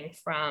benefiting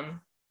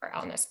from our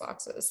owl nest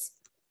boxes.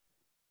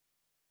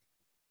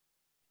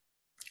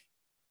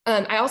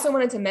 I also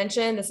wanted to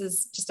mention, this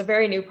is just a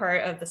very new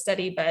part of the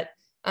study, but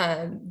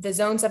the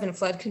Zone 7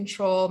 flood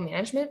control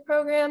management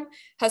program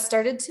has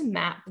started to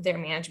map their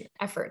management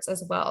efforts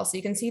as well. So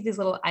you can see these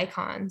little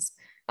icons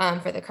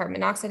for the carbon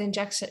monoxide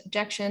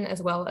injection,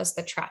 as well as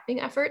the trapping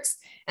efforts.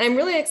 And I'm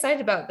really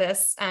excited about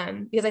this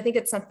because I think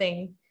it's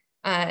something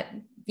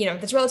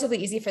that's relatively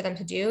easy for them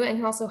to do and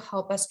can also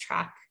help us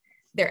track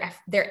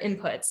their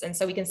inputs. And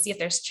so we can see if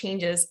there's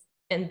changes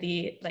in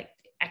the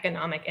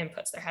economic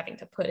inputs they're having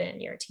to put in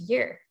year to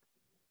year.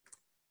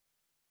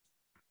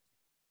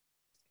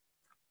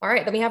 All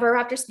right, then we have our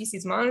raptor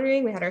species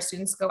monitoring. We had our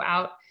students go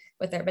out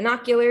with their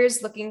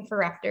binoculars looking for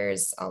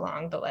raptors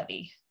along the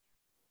levee.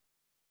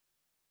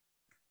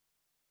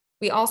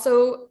 We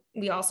also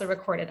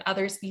recorded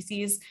other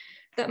species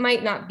that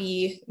might not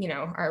be,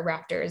 our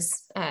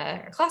raptors,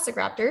 our classic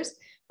raptors,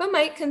 but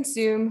might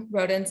consume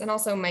rodents and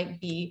also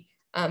might be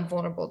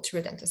vulnerable to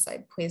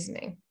rodenticide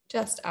poisoning,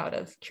 just out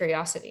of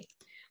curiosity.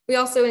 We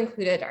also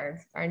included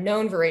our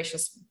known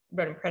voracious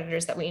rodent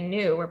predators that we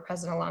knew were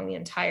present along the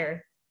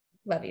entire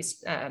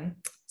Levee's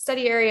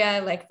study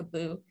area, like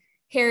the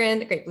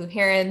great blue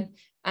heron,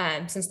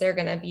 since they're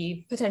going to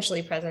be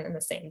potentially present in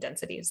the same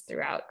densities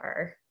throughout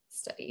our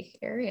study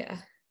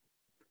area.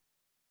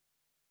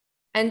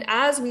 And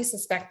as we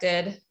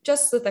suspected,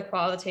 just with the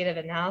qualitative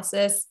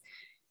analysis,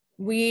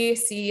 we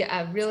see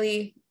a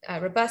really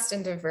robust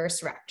and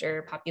diverse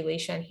raptor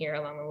population here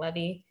along the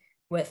levee,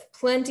 with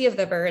plenty of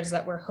the birds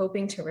that we're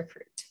hoping to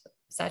recruit,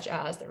 such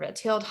as the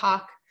red-tailed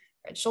hawk,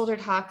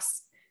 red-shouldered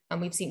hawks.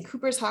 We've seen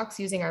Cooper's hawks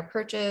using our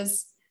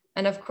perches,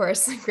 and of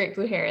course, great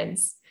blue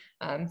herons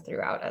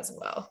throughout as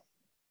well.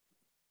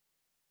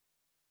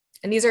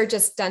 And these are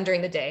just done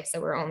during the day,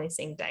 so we're only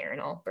seeing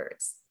diurnal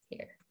birds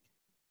here.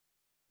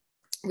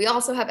 We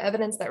also have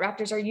evidence that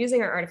raptors are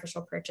using our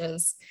artificial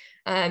perches.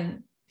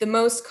 The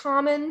most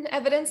common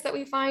evidence that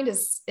we find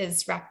is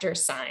raptor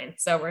sign.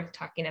 So we're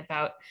talking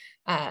about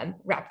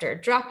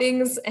raptor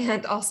droppings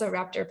and also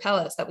raptor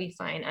pellets that we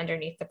find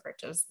underneath the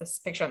perches. This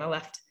picture on the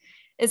left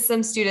is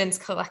some students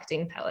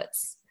collecting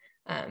pellets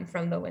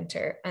from the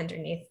winter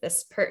underneath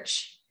this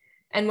perch.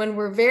 And when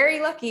we're very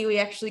lucky, we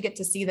actually get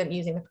to see them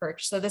using the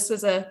perch. So this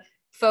was a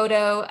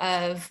photo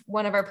of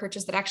one of our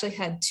perches that actually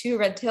had 2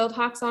 red-tailed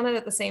hawks on it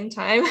at the same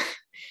time.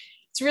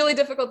 It's really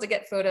difficult to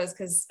get photos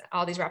because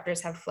all these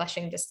raptors have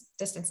flushing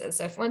distances.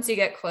 So if once you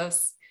get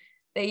close,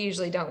 they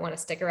usually don't want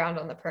to stick around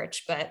on the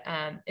perch, but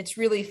it's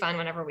really fun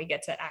whenever we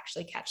get to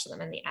actually catch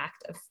them in the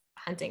act of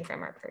hunting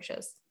from our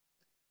perches.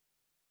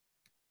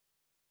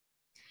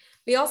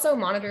 We also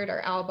monitored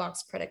our owl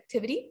box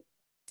productivity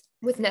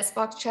with nest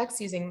box checks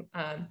using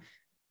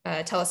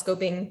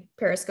telescoping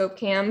periscope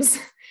cams.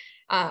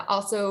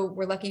 Also,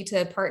 we're lucky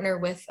to partner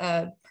with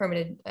a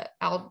permitted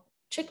owl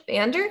chick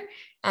bander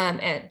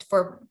and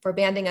for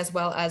banding as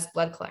well as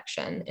blood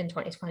collection in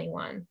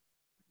 2021.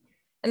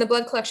 And the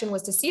blood collection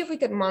was to see if we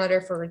could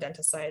monitor for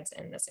rodenticides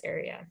in this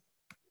area.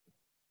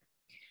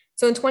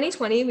 So in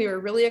 2020, we were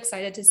really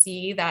excited to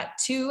see that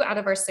 2 out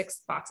of our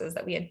 6 boxes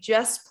that we had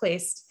just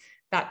placed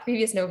that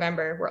previous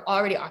November were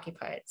already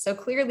occupied. So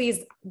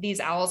clearly these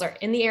owls are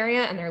in the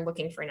area and they're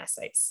looking for nest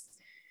sites.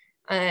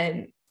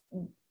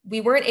 We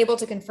weren't able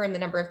to confirm the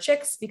number of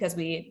chicks because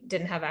we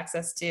didn't have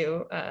access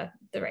to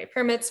the right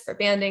permits for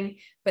banding,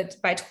 but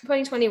by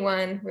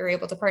 2021, we were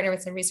able to partner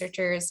with some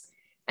researchers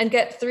and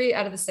get 3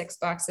 out of the 6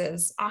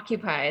 boxes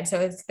occupied.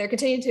 So they're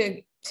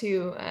continuing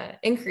to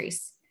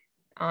increase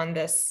on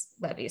this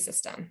levee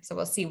system. So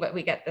we'll see what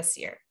we get this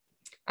year.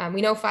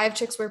 We know 5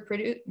 chicks were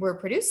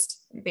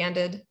produced,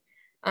 banded,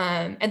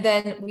 and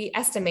then we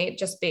estimate,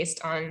 just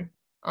based on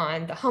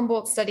the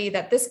Humboldt study,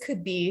 that this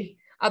could be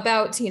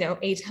about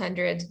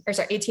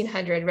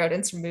 1,800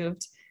 rodents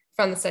removed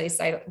from the study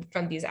site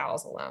from these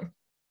owls alone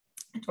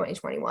in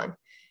 2021.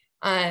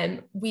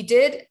 We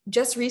did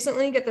just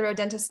recently get the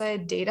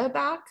rodenticide data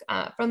back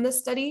from this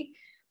study.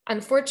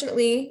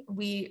 Unfortunately,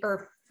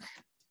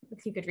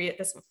 if you could read it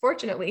this,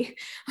 fortunately,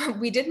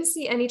 we didn't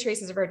see any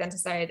traces of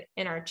rodenticide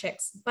in our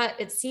chicks, but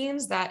it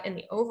seems that in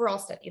the overall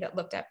study that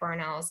looked at barn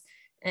owls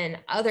and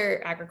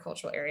other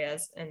agricultural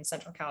areas in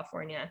Central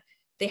California,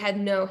 they had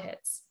no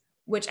hits,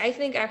 which I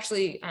think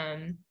actually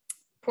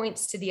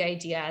points to the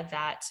idea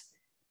that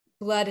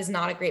blood is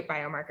not a great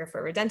biomarker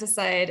for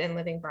rodenticide in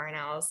living barn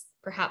owls.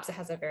 Perhaps it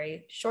has a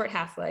very short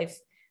half-life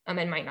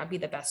and might not be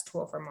the best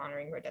tool for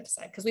monitoring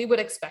rodenticide, because we would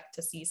expect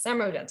to see some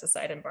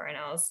rodenticide in barn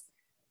owls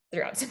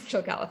throughout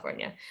Central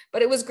California.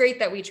 But it was great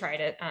that we tried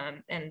it,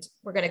 and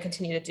we're going to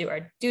continue to do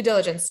our due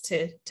diligence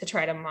to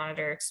try to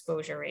monitor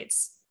exposure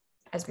rates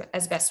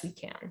as best we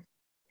can.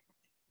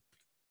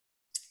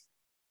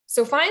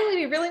 So finally,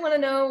 we really want to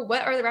know,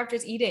 what are the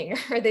raptors eating?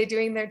 Are they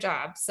doing their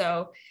job?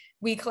 So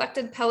we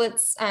collected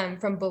pellets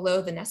from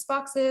below the nest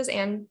boxes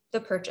and the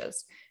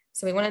perches.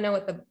 So we want to know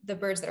what the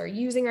birds that are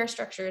using our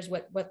structures,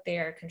 what they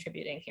are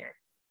contributing here.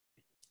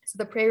 So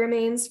the prey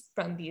remains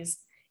from these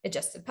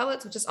ingested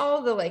pellets, which is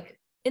all the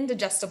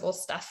indigestible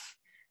stuff.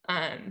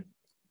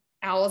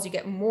 Owls, you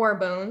get more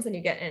bones than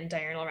you get in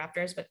diurnal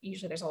raptors, but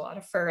usually there's a lot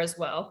of fur as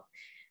well.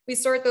 We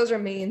sort those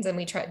remains and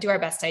we do our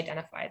best to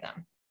identify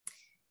them.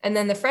 And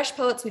then the fresh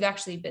pellets we've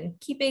actually been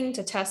keeping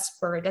to test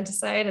for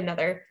rodenticide,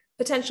 another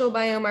potential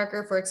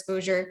biomarker for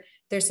exposure,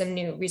 there's some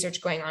new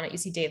research going on at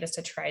UC Davis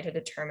to try to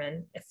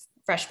determine if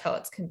fresh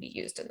pellets can be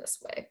used in this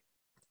way.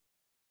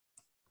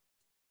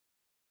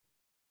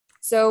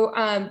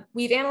 So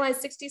we've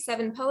analyzed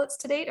 67 pellets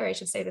to date, or I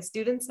should say the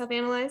students have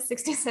analyzed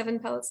 67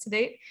 pellets to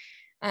date.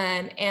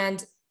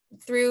 And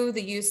through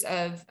the use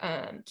of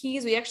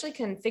keys, we actually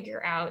can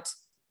figure out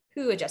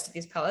who adjusted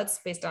these pellets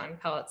based on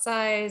pellet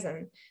size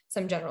and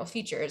some general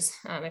features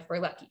if we're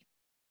lucky.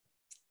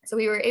 So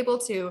we were able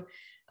to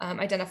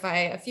identify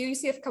a few, you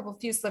see a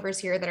few slivers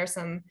here that are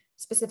some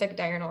specific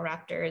diurnal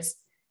raptors,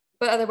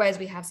 but otherwise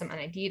we have some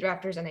unID'd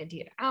raptors,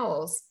 unID'd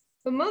owls.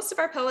 But most of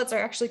our pellets are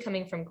actually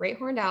coming from great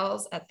horned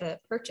owls at the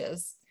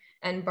perches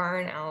and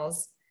barn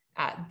owls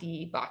at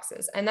the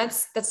boxes. And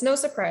that's no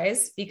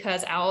surprise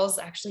because owls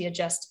actually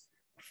adjust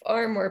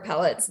far more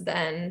pellets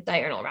than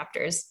diurnal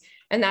raptors.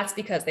 And that's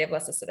because they have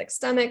less acidic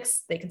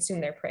stomachs, they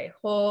consume their prey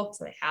whole,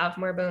 so they have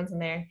more bones in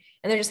there,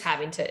 and they're just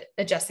having to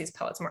adjust these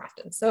pellets more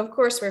often. So of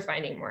course, we're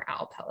finding more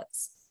owl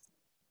pellets.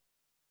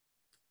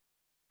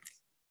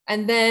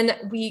 And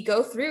then we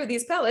go through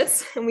these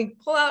pellets and we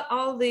pull out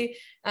all the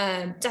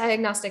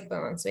diagnostic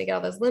bones. So we get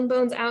all those limb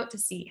bones out to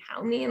see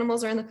how many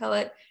animals are in the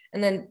pellet.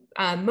 And then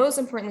most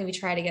importantly, we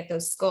try to get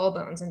those skull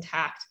bones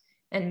intact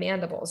and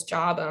mandibles,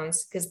 jaw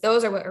bones, because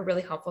those are what are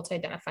really helpful to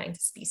identifying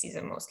species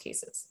in most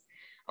cases.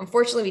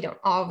 Unfortunately, we don't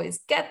always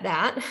get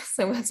that.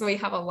 So we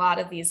have a lot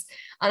of these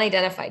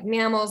unidentified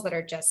mammals that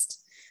are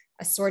just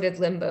assorted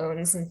limb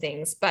bones and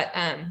things. But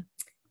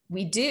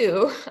we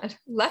do,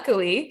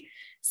 luckily,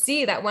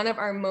 see that one of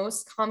our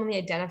most commonly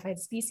identified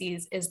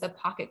species is the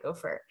pocket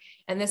gopher.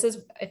 And this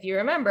is, if you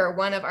remember,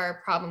 one of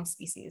our problem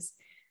species.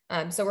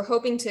 So we're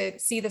hoping to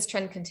see this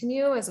trend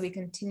continue as we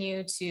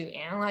continue to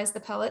analyze the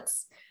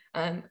pellets.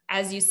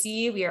 As you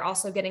see, we are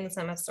also getting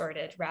some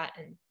assorted rat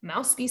and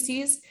mouse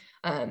species.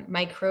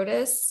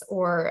 Microtus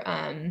or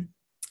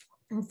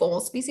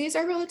vole species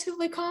are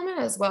relatively common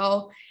as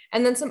well.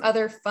 And then some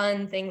other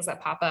fun things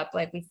that pop up,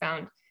 like we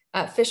found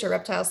fish or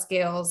reptile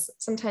scales.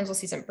 Sometimes we'll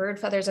see some bird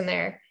feathers in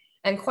there.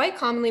 And quite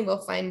commonly,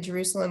 we'll find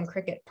Jerusalem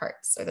cricket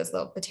parts, or those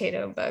little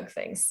potato bug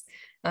things.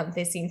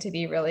 They seem to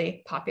be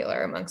really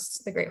popular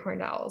amongst the great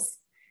horned owls.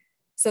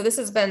 So this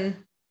has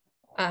been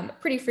a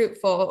pretty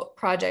fruitful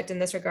project in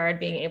this regard,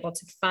 being able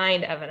to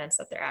find evidence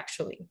that they're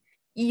actually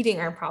eating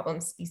our problem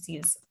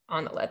species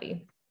on the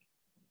levee.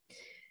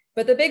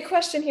 But the big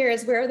question here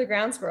is, where are the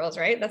ground squirrels,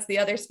 right? That's the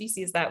other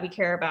species that we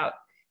care about.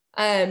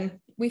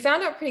 We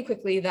found out pretty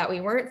quickly that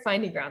we weren't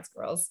finding ground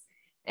squirrels.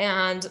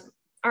 And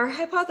our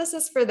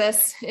hypothesis for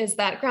this is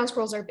that ground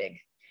squirrels are big.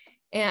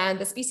 And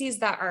the species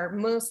that are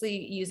mostly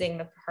using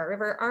the Pajaro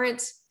River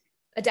aren't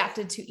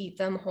adapted to eat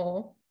them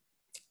whole.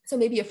 So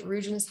maybe a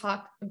ferruginous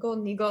hawk, a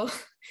golden eagle.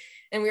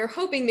 And we were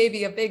hoping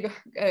maybe a big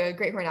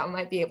great horned owl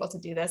might be able to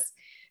do this.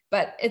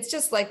 But it's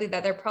just likely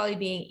that they're probably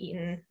being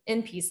eaten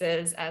in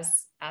pieces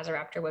as a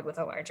raptor would with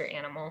a larger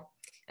animal.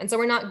 And so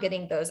we're not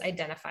getting those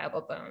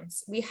identifiable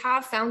bones. We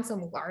have found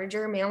some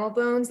larger mammal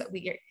bones that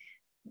we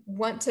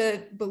want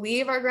to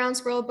believe are ground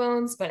squirrel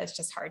bones, but it's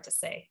just hard to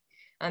say.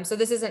 So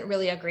this isn't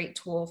really a great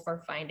tool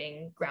for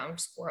finding ground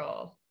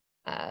squirrel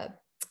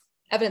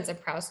evidence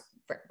of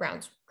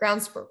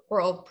ground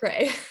squirrel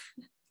prey.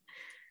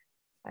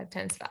 5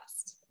 times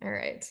fast. All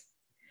right.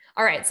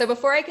 All right. So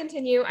before I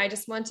continue, I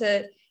just want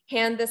to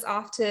hand this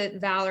off to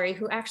Valerie,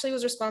 who actually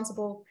was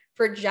responsible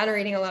for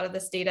generating a lot of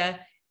this data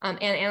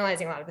and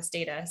analyzing a lot of this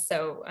data.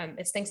 So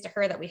it's thanks to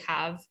her that we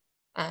have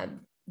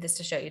this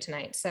to show you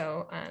tonight.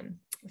 So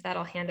with that,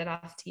 I'll hand it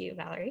off to you,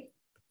 Valerie.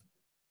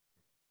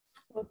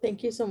 Well,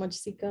 thank you so much,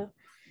 Zeka.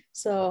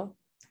 So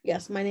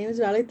yes, my name is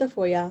Valerie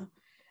Tafoya.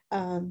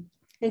 And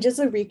just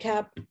a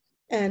recap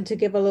and to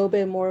give a little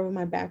bit more of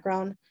my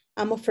background,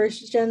 I'm a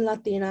first-gen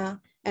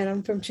Latina and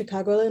I'm from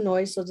Chicago,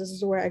 Illinois. So this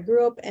is where I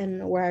grew up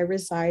and where I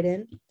reside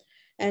in.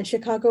 And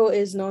Chicago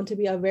is known to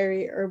be a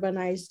very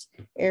urbanized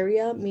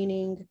area,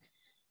 meaning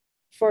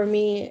for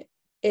me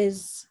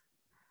is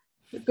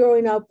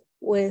growing up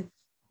with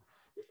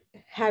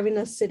having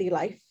a city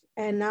life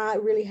and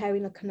not really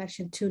having a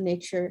connection to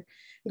nature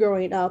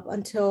growing up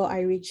until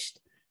I reached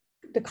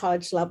the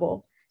college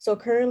level. So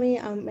currently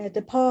I'm at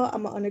DePaul,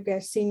 I'm an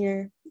undergrad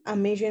senior,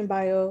 I'm majoring in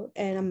bio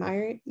and I'm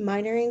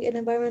minoring in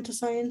environmental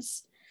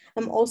science.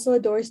 I'm also a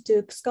Doris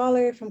Duke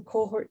Scholar from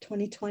cohort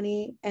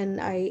 2020,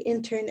 and I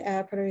interned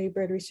at Predatory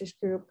Bird Research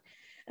Group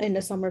in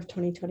the summer of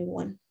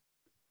 2021.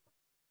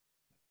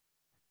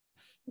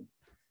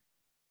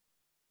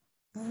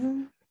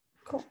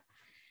 Cool.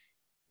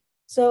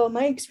 So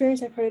my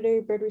experience at Predatory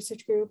Bird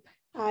Research Group,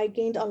 I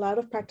gained a lot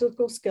of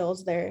practical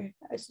skills there.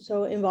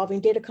 So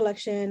involving data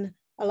collection,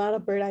 a lot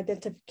of bird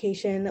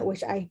identification,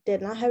 which I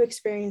did not have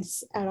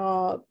experience at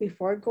all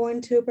before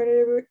going to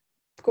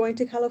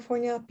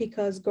California,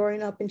 because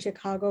growing up in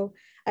Chicago,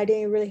 I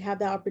didn't really have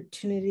the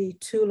opportunity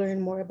to learn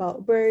more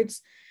about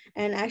birds,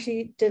 and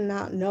actually did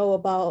not know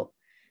about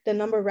the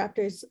number of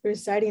raptors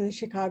residing in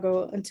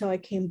Chicago until I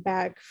came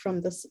back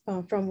from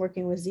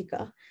working with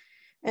Zeka.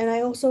 And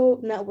I also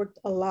networked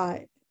a lot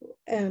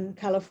in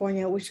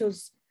California, which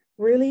was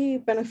really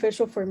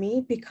beneficial for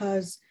me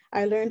because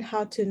I learned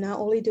how to not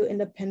only do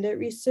independent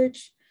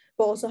research,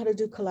 but also how to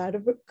do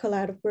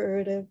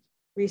collaborative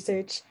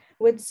research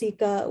with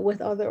Zeka,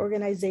 with other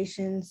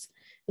organizations,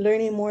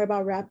 learning more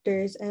about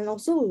raptors, and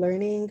also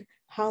learning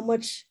how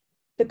much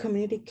the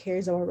community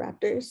cares about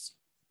raptors.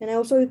 And I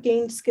also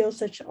gained skills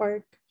such as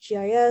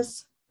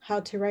ArcGIS, how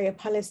to write a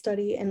pilot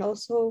study, and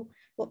also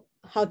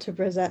how to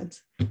present.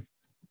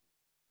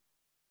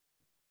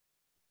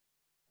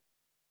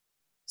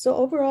 So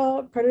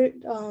overall,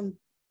 the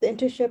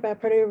internship at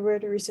Predatory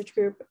Bird Research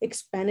Group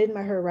expanded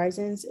my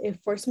horizons. It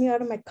forced me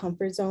out of my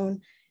comfort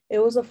zone. It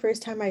was the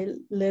first time I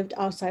lived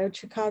outside of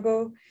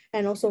Chicago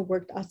and also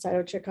worked outside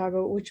of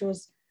Chicago, which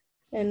was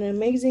an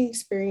amazing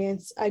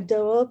experience. I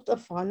developed a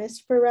fondness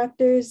for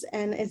raptors,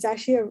 and it's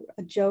actually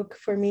a joke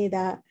for me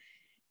that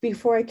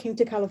before I came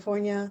to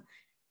California,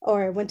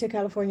 or I went to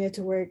California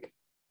to work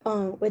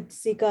with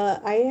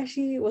Zeka, I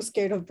actually was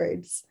scared of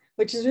birds,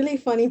 which is really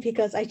funny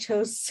because I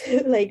chose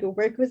to like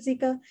work with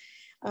Zeka.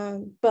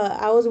 But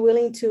I was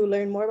willing to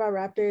learn more about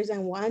raptors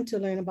and wanted to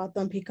learn about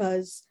them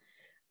because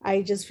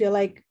I just feel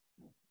like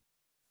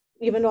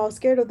even though I was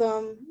scared of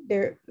them,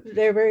 they're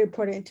very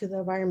important to the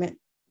environment.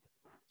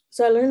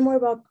 So I learned more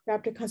about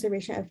raptor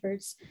conservation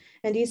efforts,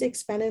 and these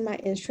expanded my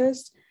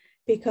interest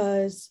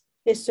because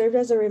it served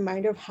as a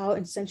reminder of how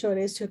essential it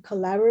is to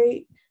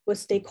collaborate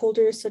with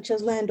stakeholders such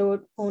as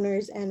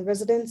landowners and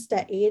residents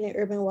that aid in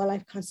urban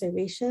wildlife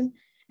conservation.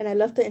 And I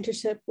left the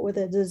internship with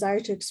a desire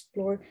to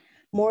explore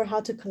more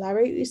how to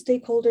collaborate with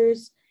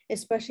stakeholders,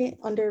 especially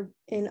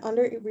in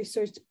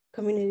under-researched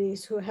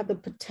communities who have the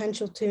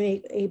potential to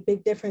make a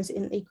big difference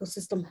in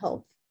ecosystem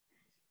health.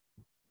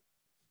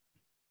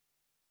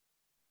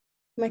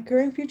 My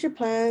current future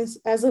plans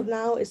as of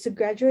now is to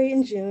graduate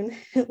in June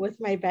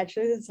with my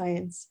bachelor's in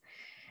science.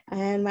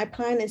 And my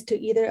plan is to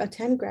either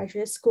attend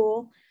graduate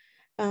school,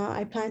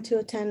 I plan to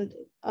attend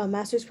a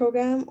master's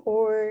program,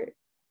 or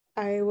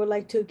I would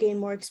like to gain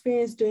more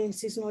experience doing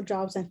seasonal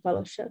jobs and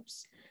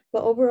fellowships.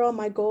 But overall,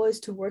 my goal is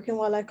to work in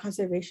wildlife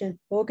conservation,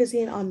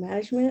 focusing on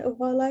management of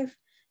wildlife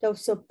that will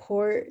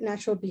support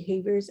natural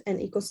behaviors and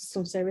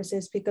ecosystem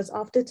services, because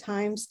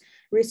oftentimes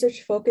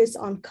research focus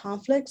on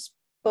conflicts,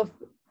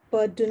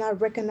 but do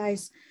not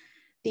recognize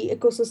the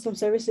ecosystem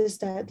services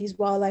that these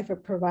wildlife are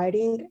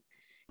providing.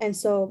 And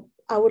so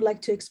I would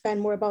like to expand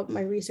more about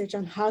my research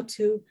on how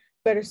to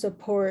better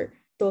support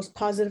those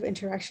positive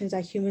interactions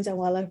that humans and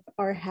wildlife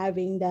are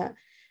having that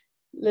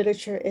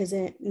literature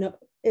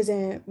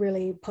isn't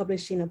really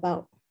publishing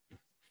about.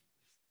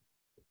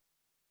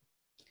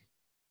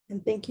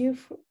 And thank you.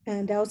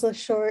 And that was a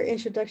short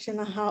introduction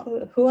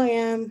on who I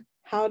am,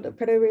 how the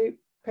Predatory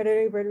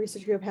Bird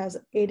Research Group has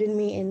aided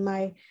me in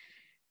my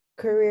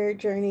career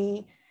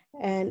journey.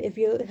 And if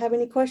you have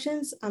any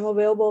questions, I'm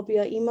available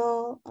via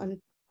email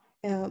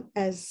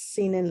as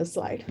seen in the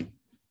slide.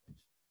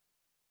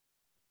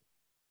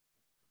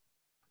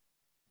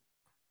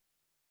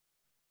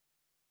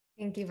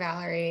 Thank you,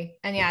 Valerie.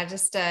 And yeah,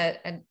 just a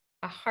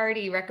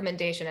hearty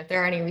recommendation if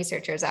there are any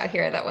researchers out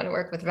here that want to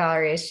work with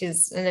Valerie.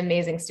 She's an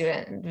amazing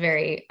student and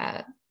very,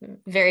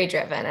 very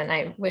driven. And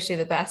I wish you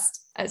the best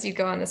as you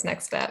go on this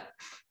next step.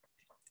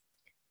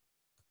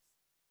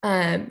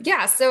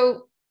 Yeah,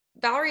 so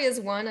Valerie is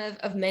one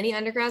of many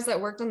undergrads that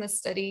worked on this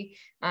study.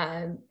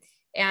 And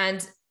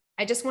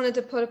I just wanted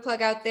to put a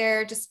plug out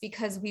there just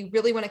because we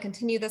really want to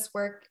continue this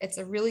work. It's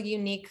a really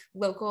unique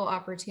local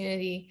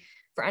opportunity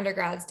for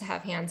undergrads to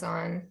have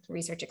hands-on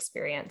research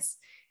experience.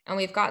 And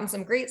we've gotten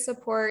some great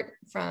support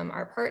from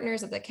our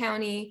partners at the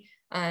county,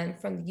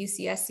 from the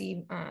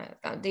UCSC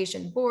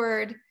Foundation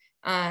Board,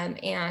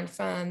 and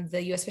from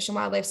the U.S. Fish and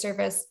Wildlife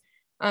Service.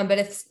 But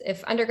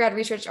if undergrad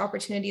research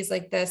opportunities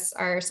like this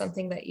are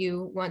something that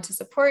you want to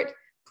support,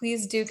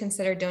 please do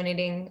consider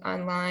donating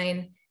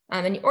online,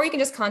 or you can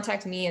just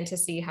contact me and to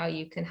see how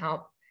you can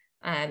help.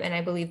 And I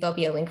believe there'll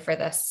be a link for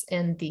this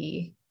in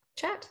the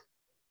chat.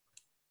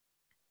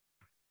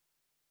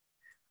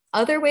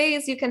 Other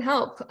ways you can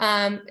help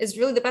is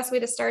really the best way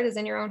to start is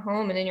in your own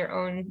home and in your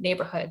own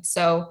neighborhood.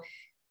 So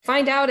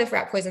find out if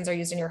rat poisons are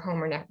used in your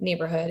home or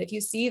neighborhood. If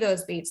you see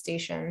those bait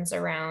stations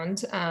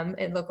around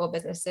in local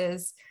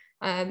businesses,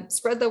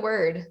 spread the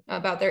word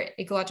about their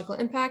ecological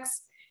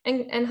impacts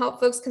and help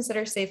folks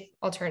consider safe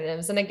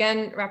alternatives. And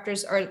again,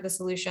 Raptors Are the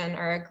Solution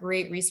are a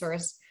great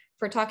resource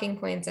for talking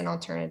points and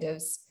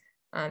alternatives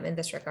in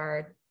this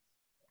regard.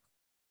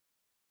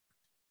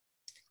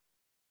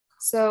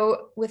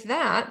 So with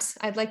that,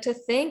 I'd like to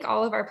thank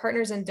all of our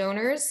partners and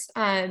donors.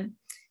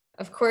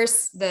 Of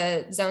course,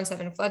 the Zone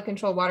 7 Flood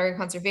Control Water and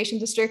Conservation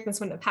District, this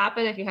wouldn't have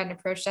happened if you hadn't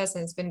approached us,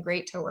 and it's been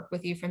great to work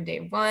with you from day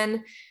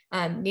one.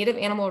 Native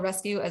Animal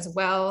Rescue as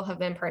well have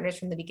been partners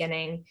from the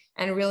beginning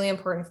and really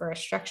important for our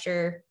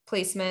structure,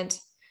 placement,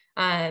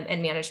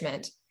 and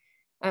management,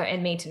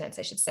 and maintenance,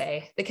 I should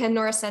say. The Ken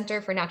Norris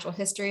Center for Natural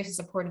History has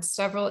supported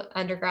several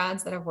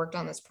undergrads that have worked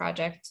on this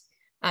project.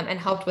 And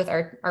helped with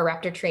our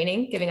raptor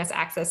training, giving us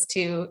access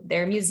to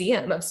their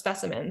museum of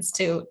specimens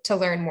to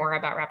learn more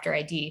about raptor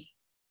ID.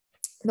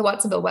 The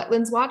Watsonville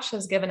Wetlands Watch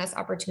has given us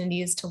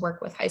opportunities to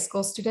work with high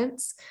school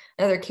students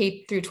and other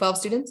K through 12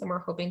 students, and we're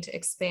hoping to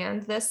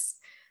expand this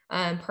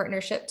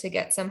partnership to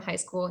get some high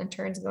school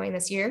interns going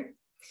this year.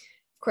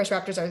 Of course,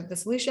 raptors are the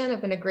solution,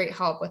 have been a great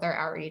help with our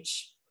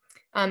outreach.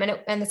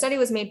 And the study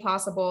was made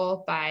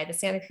possible by the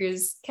Santa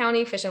Cruz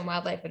County Fish and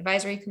Wildlife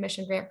Advisory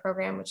Commission grant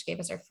program, which gave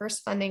us our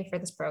first funding for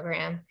this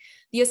program,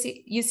 the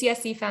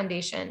UCSC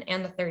Foundation,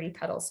 and the 30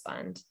 Petals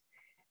Fund.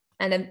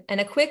 And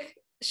a quick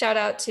shout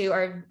out to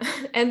our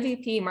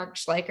MVP, Mark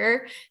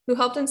Schleicher, who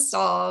helped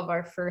install all of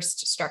our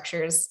first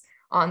structures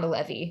on the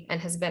levee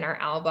and has been our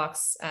owl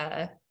box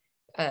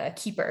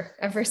keeper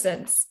ever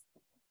since.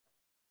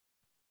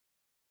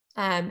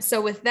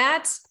 So with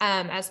that,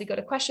 as we go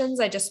to questions,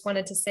 I just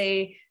wanted to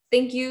say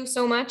thank you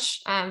so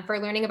much for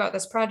learning about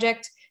this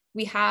project.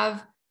 We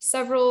have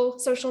several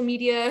social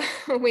media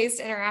ways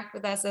to interact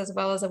with us, as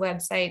well as a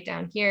website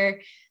down here.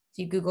 If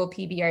you Google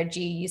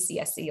PBRG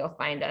UCSC, you'll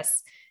find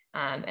us.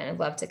 And I'd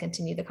love to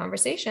continue the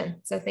conversation.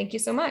 So thank you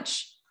so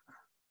much.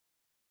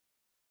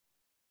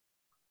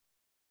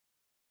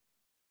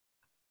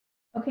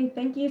 Okay,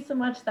 thank you so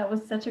much. That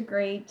was such a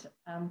great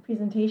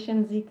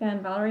presentation, Zeka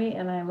and Valerie,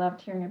 and I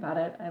loved hearing about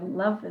it. I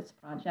love this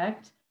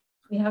project.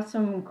 We have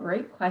some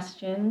great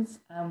questions.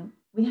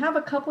 We have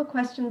a couple of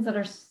questions that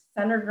are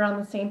centered around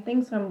the same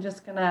thing, so I'm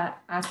just gonna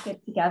ask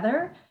it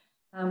together.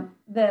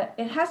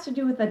 It has to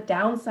do with the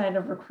downside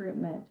of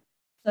recruitment.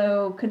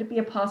 So could it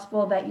be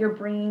possible that you're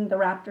bringing the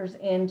raptors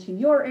into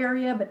your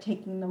area, but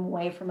taking them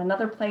away from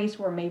another place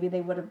where maybe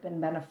they would have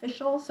been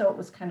beneficial? So it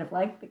was kind of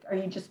like, are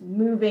you just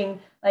moving,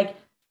 like,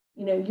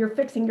 you know, you're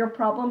fixing your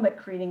problem, but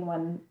creating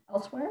one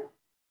elsewhere?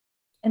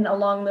 And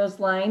along those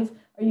lines,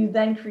 are you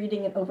then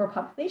creating an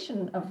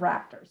overpopulation of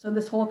raptors? So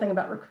this whole thing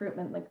about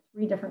recruitment, like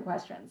 3 different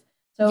questions.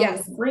 So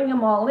yes, bring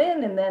them all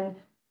in and then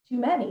too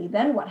many,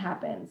 then what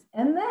happens?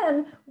 And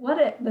then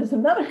there's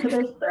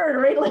third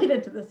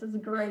related to this. This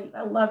is great.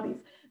 I love these.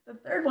 The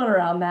third one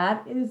around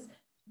that is,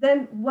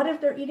 then what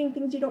if they're eating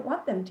things you don't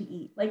want them to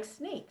eat, like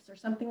snakes or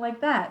something like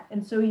that?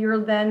 And so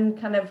you're then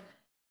kind of,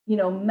 you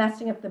know,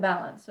 messing up the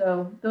balance.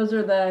 So those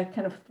are the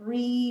kind of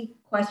 3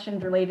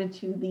 questions related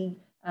to the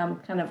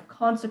kind of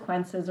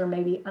consequences or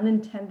maybe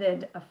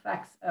unintended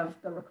effects of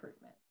the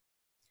recruitment.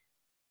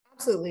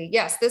 Absolutely.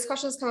 Yes, this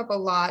question has come up a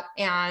lot,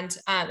 and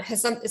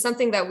is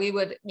something that we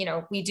would,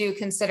 we do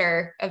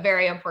consider a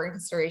very important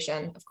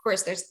consideration. Of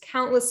course, there's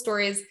countless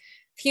stories of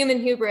human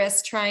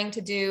hubris trying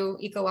to do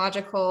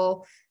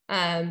ecological,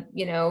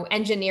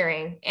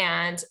 engineering,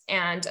 and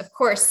of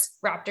course,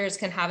 raptors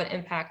can have an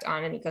impact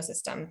on an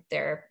ecosystem.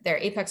 They're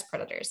apex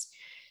predators.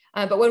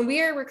 But when we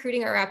are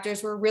recruiting our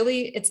raptors, we're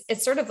really,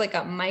 it's sort of like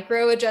a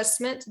micro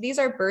adjustment. These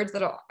are birds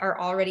that are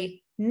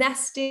already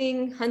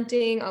nesting,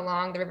 hunting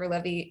along the river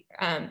levee.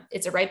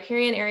 It's a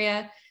riparian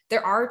area.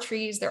 There are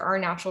trees, there are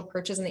natural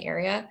perches in the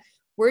area.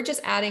 We're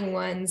just adding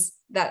ones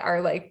that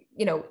are like,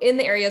 in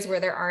the areas where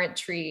there aren't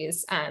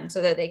trees,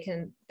 so that they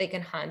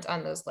can hunt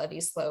on those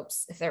levee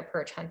slopes if they're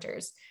perch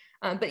hunters.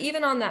 But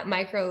even on that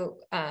micro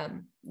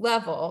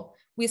level,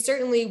 we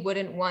certainly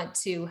wouldn't want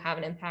to have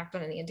an impact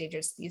on any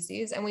endangered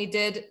species. And we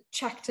did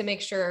check to make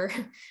sure,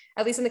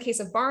 at least in the case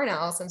of barn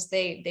owls, since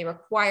they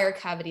require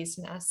cavities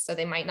to nest, so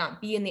they might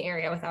not be in the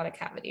area without a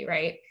cavity,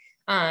 right?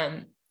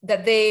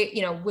 That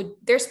they,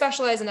 they're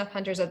specialized enough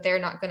hunters that they're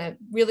not going to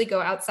really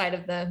go outside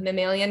of the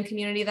mammalian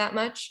community that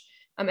much.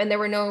 And there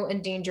were no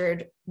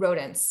endangered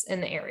rodents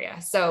in the area.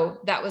 So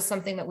that was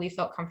something that we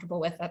felt comfortable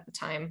with at the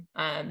time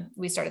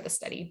we started the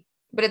study.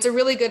 But it's a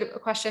really good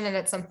question, and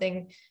it's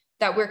something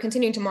that we're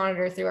continuing to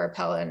monitor through our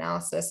pellet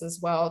analysis as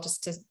well,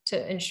 just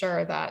to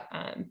ensure that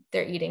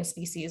they're eating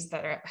species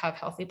that have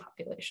healthy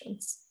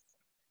populations.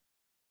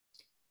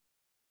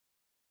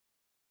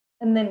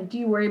 And then do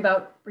you worry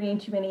about bringing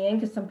too many in?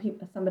 Because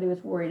somebody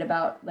was worried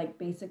about, like,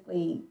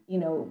 basically,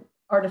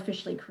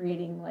 artificially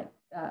creating like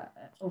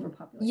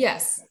overpopulation.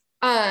 Yes.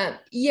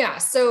 Yeah.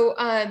 So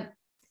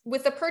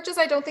with the perches,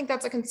 I don't think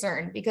that's a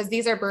concern, because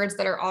these are birds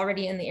that are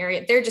already in the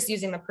area. They're just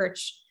using the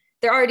perch.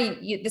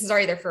 This is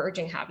already their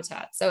foraging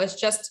habitat. So it's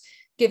just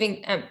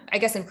giving, I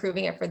guess,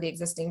 improving it for the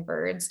existing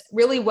birds.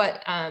 Really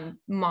what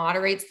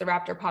moderates the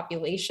raptor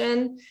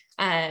population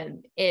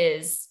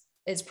is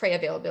prey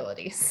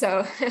availability.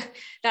 So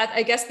that,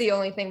 I guess, the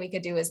only thing we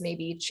could do is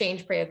maybe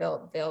change prey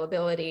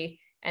availability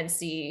and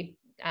see,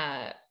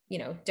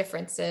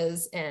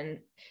 differences. And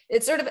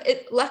it's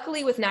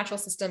luckily with natural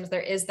systems,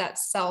 there is that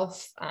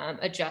self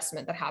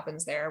adjustment that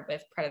happens there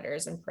with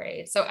predators and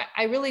prey. So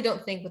I really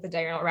don't think with the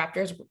diurnal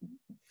raptors,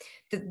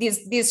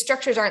 these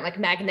structures aren't like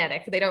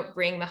magnetic. They don't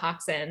bring the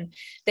hawks in.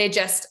 They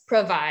just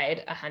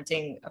provide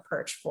a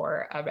perch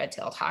for a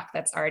red-tailed hawk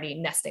that's already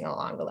nesting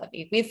along the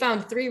levee. We've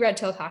found 3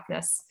 red-tailed hawk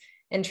nests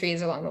in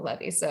trees along the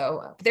levee.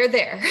 So they're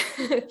there.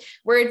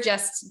 We're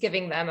just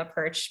giving them a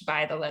perch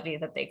by the levee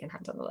that they can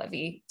hunt on the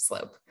levee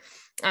slope.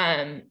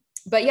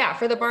 But yeah,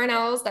 for the barn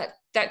owls,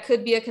 that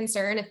could be a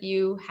concern if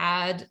you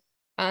had,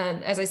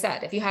 as I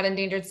said, if you had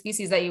endangered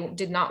species that you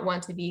did not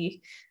want to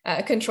be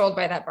controlled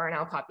by that barn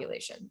owl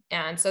population.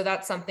 And so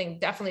that's something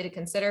definitely to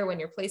consider when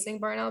you're placing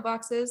barn owl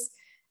boxes.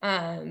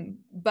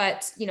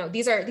 But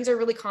these are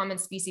really common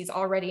species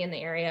already in the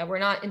area. We're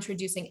not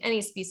introducing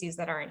any species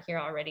that aren't here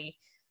already.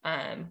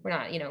 We're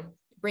not,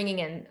 bringing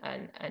in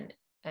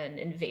an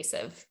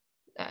invasive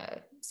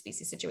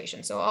species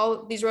situation. So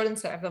all these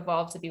rodents have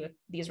evolved to be with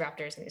these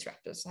raptors, and these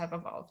raptors have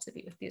evolved to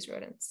be with these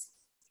rodents.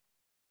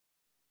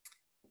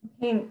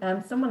 Okay,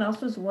 someone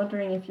else was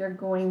wondering if you're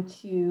going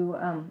to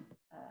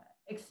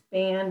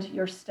expand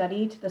your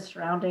study to the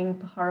surrounding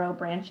Pajaro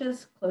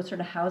branches closer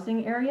to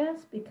housing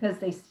areas, because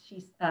the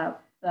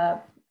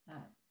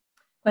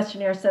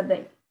questionnaire said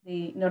that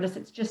they notice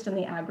it's just in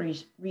the ag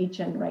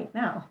region right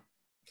now.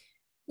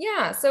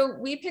 Yeah, so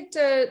we picked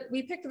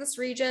this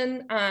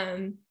region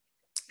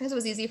because it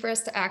was easy for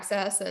us to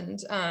access, and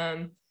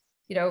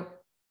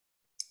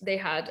they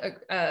had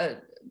a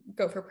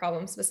gopher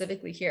problem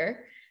specifically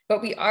here.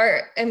 But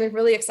we're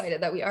really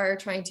excited that we are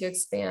trying to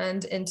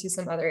expand into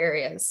some other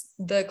areas.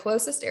 The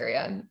closest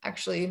area,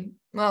 actually,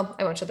 well,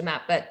 I won't show the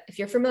map, but if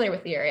you're familiar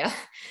with the area,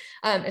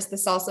 it's the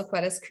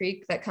Salsapuedas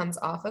Creek that comes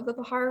off of the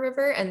Pajaro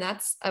River, and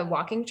that's a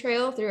walking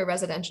trail through a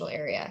residential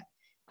area.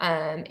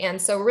 And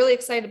so we're really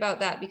excited about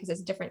that because it's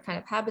a different kind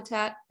of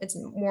habitat. It's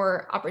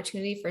more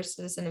opportunity for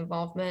citizen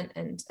involvement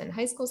and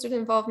high school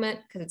student involvement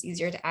because it's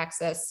easier to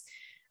access.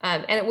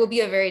 And it will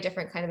be a very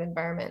different kind of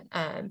environment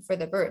for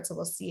the birds. So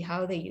we'll see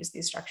how they use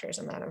these structures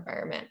in that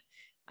environment.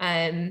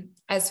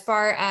 As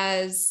far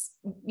as,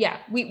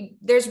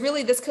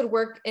 this could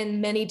work in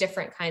many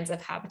different kinds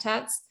of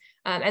habitats.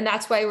 And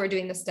that's why we're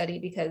doing the study,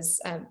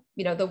 because,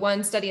 the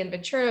one study in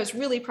Ventura is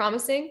really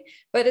promising,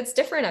 but it's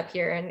different up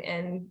here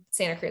in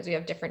Santa Cruz. We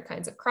have different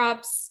kinds of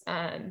crops,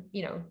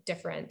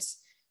 different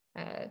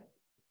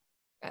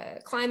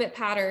climate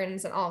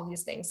patterns and all of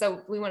these things.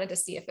 So we wanted to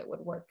see if it would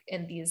work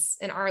in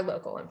our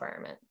local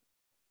environment.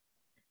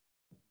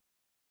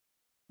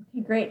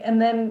 Okay, great.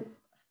 And then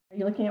are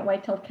you looking at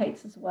white-tailed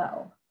kites as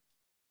well?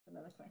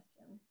 Another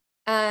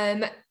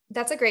question.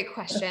 That's a great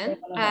question.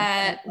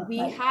 We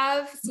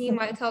have seen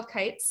white-tailed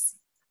kites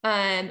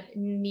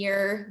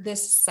near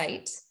this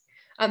site.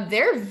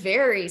 They're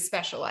very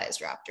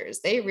specialized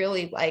raptors. They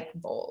really like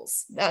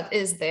voles. That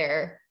is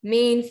their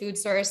main food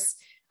source.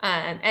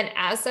 And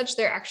as such,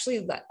 they're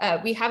actually,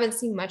 we haven't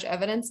seen much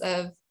evidence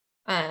of,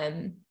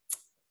 them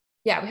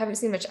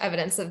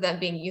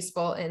being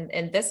useful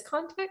in this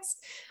context.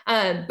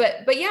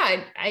 But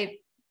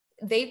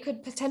they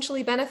could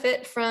potentially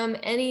benefit from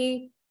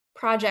any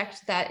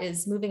project that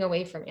is moving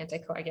away from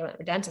anticoagulant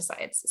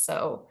rodenticides.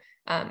 So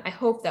I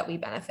hope that we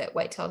benefit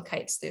white-tailed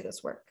kites through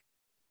this work.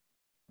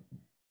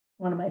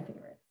 One of my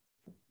favorites.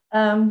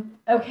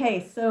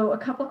 Okay, so a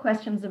couple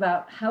questions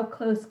about how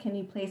close can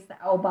you place the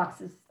owl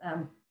boxes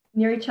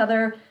near each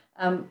other,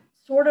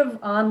 sort of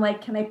on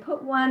can I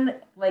put one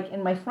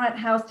in my front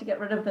house to get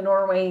rid of the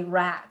Norway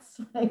rats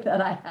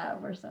that I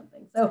have or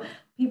something. So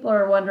people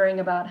are wondering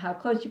about how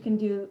close you can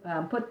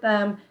put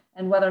them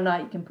and whether or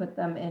not you can put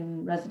them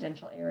in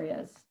residential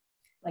areas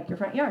like your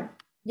front yard.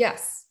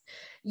 Yes,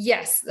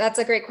 that's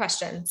a great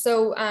question.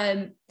 So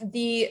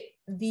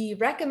the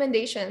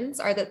recommendations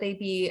are that they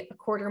be a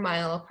 1/4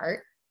 mile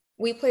apart.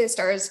 We place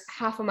stars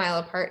 1/2 mile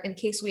apart in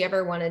case we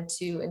ever wanted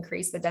to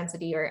increase the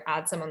density or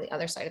add some on the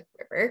other side of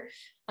the river.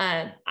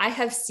 I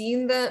have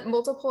seen the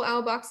multiple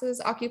owl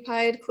boxes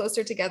occupied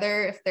closer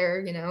together if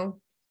they're,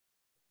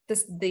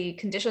 the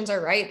conditions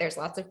are right. There's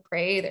lots of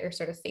prey. They're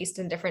sort of faced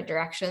in different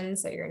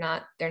directions. So they're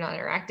not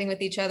interacting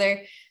with each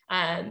other.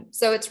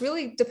 So it's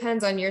really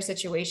depends on your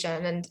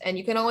situation, and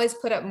you can always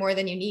put up more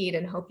than you need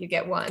and hope you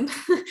get one.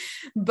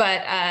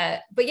 but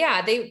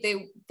yeah,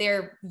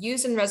 they're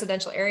used in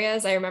residential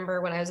areas. I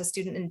remember when I was a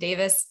student in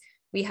Davis,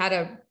 we had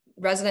a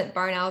resident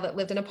barn owl that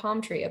lived in a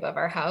palm tree above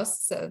our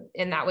house.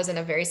 And that was in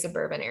a very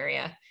suburban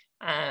area.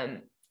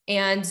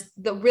 And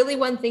the really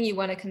one thing you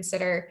want to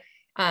consider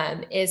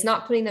is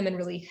not putting them in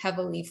really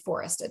heavily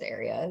forested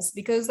areas,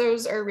 because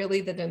those are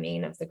really the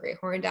domain of the great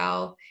horned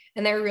owl,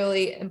 and they're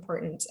really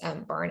important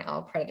barn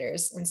owl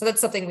predators. And so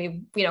that's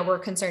something we're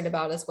concerned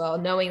about as well,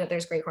 knowing that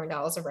there's great horned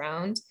owls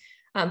around.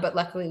 But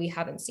luckily we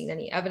haven't seen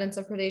any evidence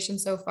of predation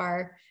so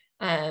far.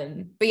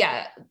 But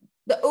yeah,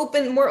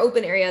 the more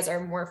open areas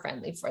are more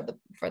friendly for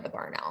the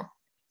barn owl.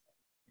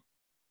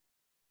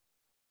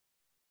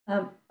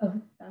 Oh,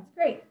 that's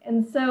great.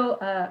 And so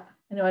I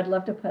know I'd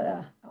love to put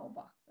a owl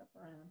box up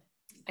around.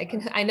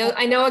 I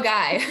know a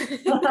guy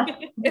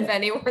if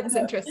anyone's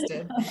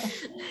interested.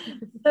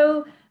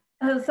 So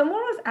someone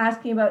was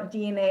asking about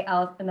DNA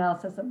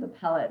analysis of the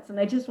pellets, and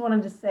I just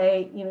wanted to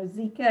say,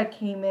 Zeka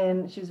came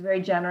in. She was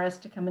very generous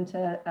to come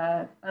into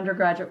an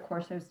undergraduate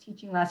course I was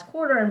teaching last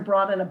quarter and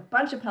brought in a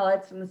bunch of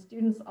pellets, and the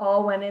students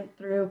all went in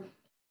through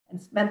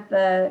and spent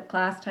the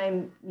class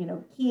time,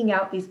 keying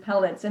out these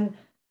pellets. And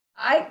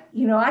I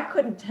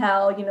couldn't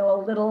tell,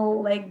 a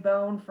little leg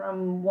bone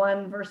from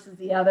one versus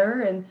the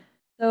other. And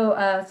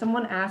so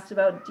someone asked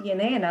about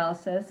DNA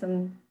analysis,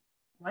 and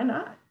why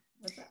not?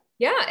 What's that?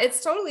 Yeah,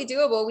 it's totally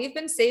doable. We've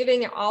been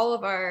saving all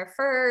of our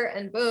fur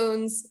and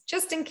bones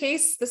just in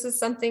case this is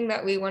something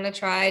that we want to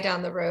try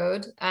down the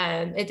road.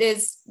 It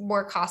is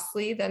more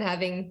costly than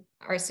having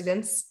our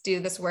students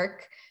do this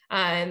work.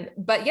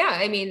 But yeah,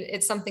 I mean,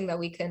 it's something that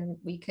we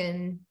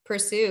can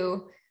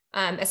pursue,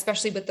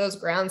 especially with those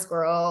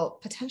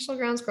potential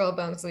ground squirrel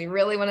bones. So we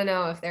really want to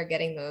know if they're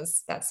getting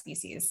that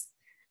species.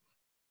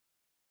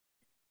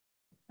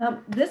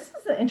 This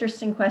is an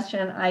interesting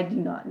question. I do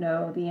not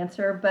know the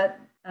answer, but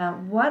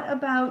what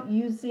about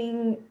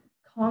using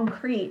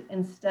concrete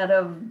instead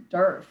of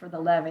dirt for the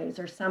levees,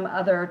 or some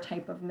other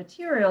type of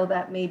material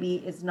that maybe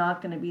is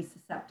not going to be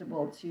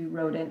susceptible to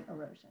rodent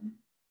erosion?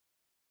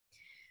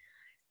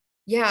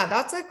 Yeah,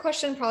 that's a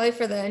question probably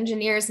for the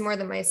engineers more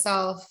than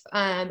myself.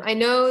 I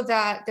know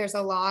that there's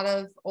a lot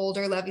of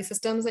older levee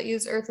systems that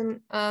use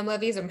earthen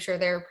levees. I'm sure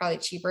they're probably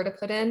cheaper to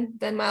put in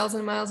than miles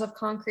and miles of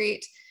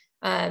concrete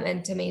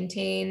and to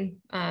maintain.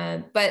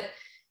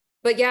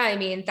 But yeah, I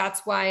mean,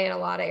 that's why in a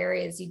lot of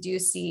areas you do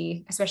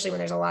see, especially when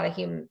there's a lot of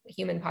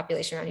human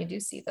population around, you do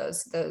see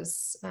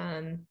those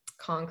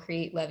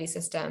concrete levee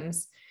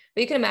systems.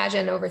 But you can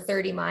imagine over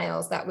 30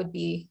 miles, that would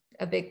be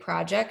a big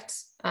project.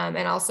 And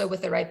also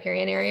with the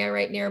riparian area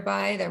right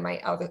nearby, there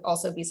might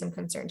also be some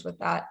concerns with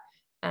that.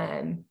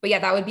 But yeah,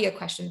 that would be a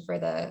question for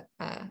the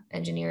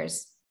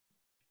engineers.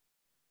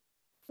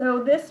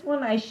 So this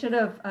one I should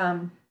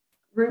have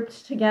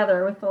grouped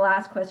together with the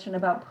last question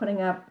about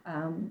putting up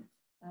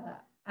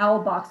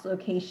owl box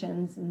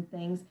locations and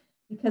things,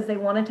 because they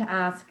wanted to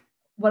ask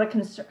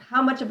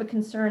how much of a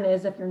concern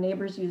is if your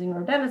neighbor's using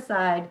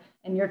rodenticide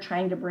and you're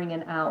trying to bring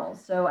in owls.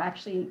 So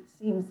actually it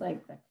seems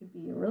like that could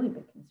be a really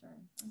big concern.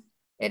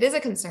 It is a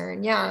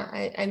concern.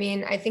 Yeah. I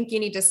mean, I think you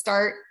need to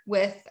start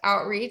with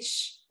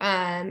outreach.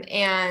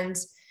 And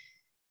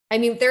I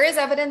mean, there is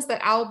evidence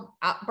that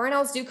barn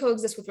owls do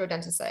coexist with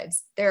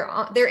rodenticides.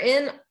 They're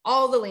in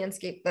all the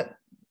landscape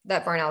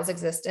that barn owls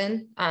exist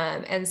in.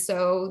 And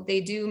so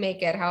they do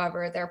make it.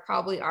 However, there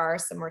probably are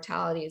some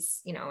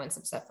mortalities, and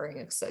some suffering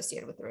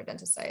associated with the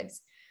rodenticides.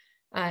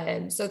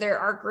 So there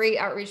are great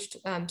outreach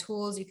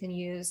tools you can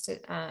use to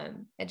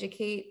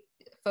educate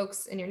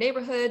folks in your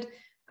neighborhood.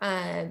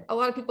 A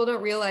lot of people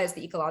don't realize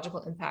the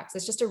ecological impacts.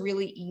 It's just a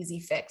really easy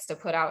fix to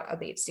put out a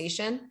bait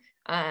station,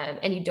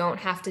 and you don't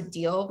have to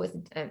deal with,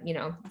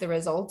 the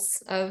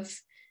results of,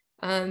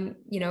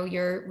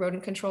 your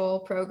rodent control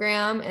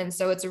program. And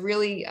so it's a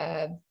really,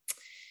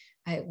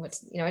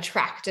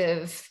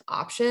 attractive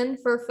option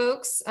for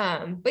folks.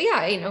 But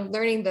yeah,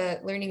 learning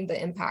the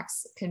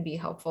impacts can be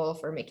helpful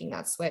for making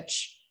that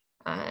switch.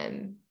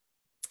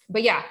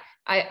 But yeah,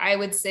 I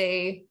would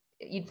say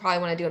you'd probably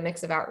want to do a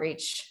mix of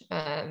outreach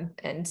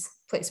and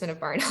placement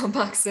of barn owl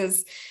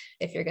boxes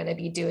if you're going to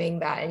be doing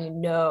that,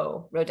 and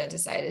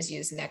rodenticide is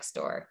used next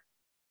door.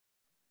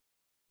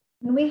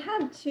 We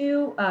had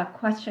two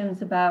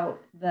questions about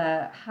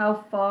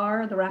how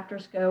far the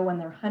raptors go when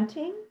they're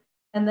hunting,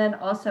 and then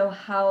also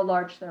how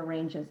large their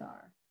ranges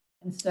are.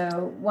 And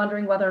so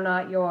wondering whether or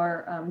not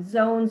your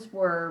zones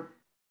were,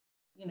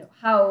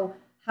 how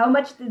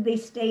much did they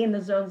stay in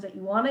the zones that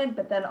you wanted,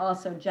 but then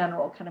also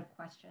general kind of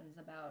questions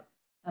about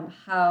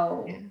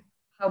how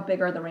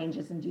big are the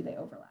ranges and do they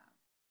overlap?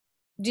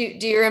 Do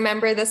you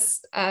remember this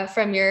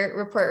from your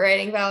report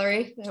writing,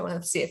 Valerie? I want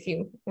to see if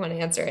you want to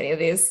answer any of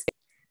these.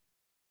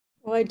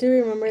 Well, I do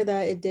remember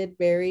that it did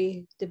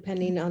vary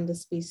depending on the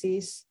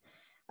species.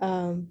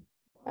 And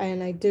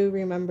I do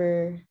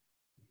remember,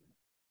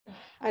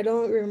 I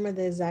don't remember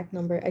the exact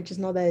number. I just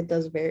know that it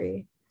does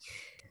vary.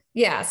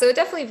 Yeah, so it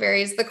definitely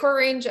varies. The core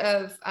range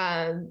of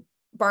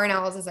barn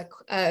owls is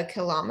a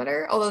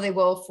kilometer, although they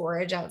will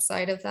forage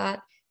outside of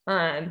that.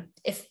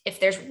 If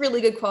there's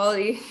really good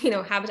quality,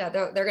 habitat,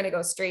 they're going to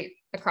go straight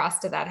across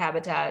to that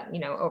habitat,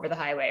 over the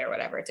highway or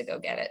whatever to go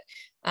get it,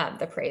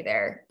 the prey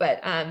there.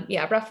 But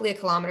yeah, roughly a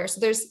kilometer.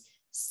 So there's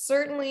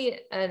certainly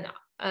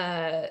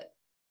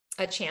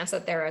a chance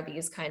that there are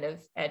these kind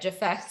of edge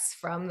effects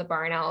from the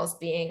barn owls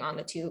being on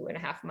the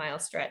 2.5 mile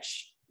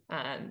stretch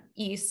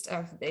east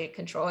of the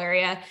control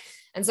area.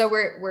 And so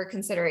we're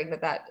considering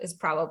that is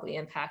probably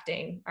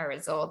impacting our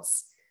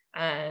results.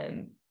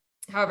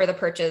 However, the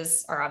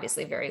perches are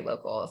obviously very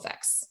local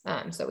effects.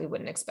 So we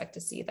wouldn't expect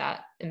to see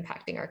that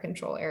impacting our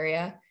control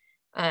area.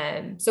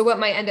 So what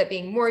might end up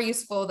being more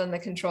useful than the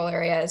control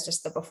area is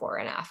just the before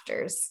and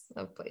afters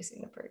of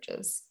placing the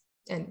perches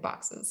and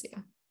boxes. Yeah.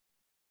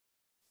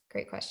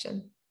 Great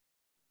question.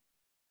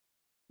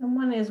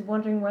 Someone is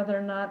wondering whether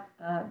or not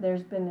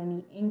there's been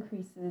any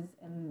increases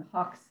in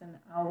hawks and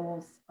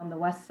owls on the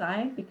west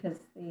side, because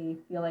they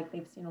feel like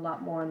they've seen a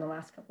lot more in the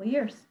last couple of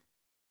years.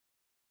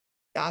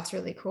 That's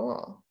really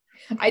cool.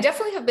 I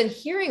definitely have been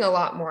hearing a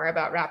lot more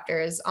about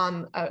raptors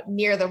on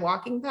near the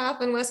walking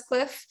path on West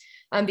Cliff,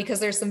 because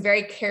there's some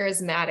very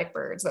charismatic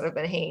birds that have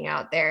been hanging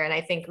out there, and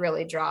I think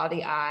really draw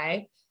the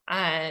eye.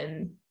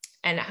 And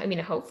I mean,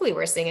 hopefully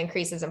we're seeing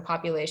increases in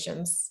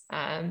populations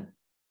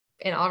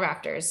in all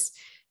raptors.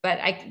 But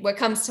what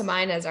comes to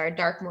mind is our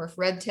dark morph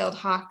red-tailed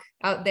hawk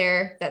out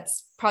there.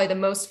 That's probably the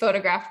most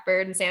photographed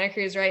bird in Santa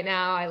Cruz right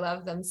now. I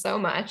love them so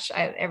much.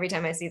 Every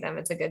time I see them,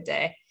 it's a good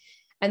day.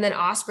 And then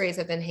ospreys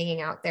have been hanging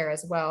out there,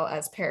 as well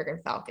as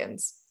peregrine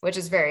falcons, which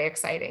is very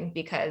exciting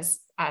because,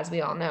 as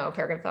we all know,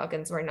 peregrine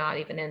falcons were not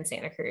even in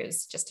Santa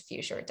Cruz just a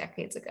few short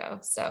decades ago.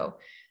 So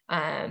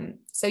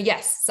So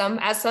yes,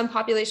 as some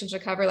populations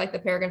recover, like the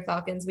peregrine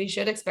falcons, we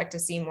should expect to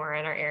see more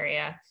in our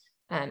area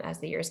as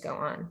the years go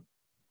on.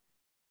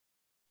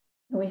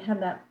 We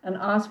had an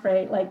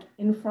osprey like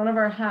in front of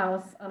our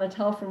house on a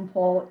telephone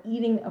pole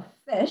eating a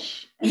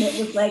fish, and it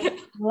was like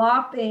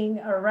flopping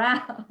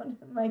around. I'm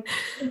like,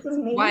 this is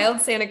me.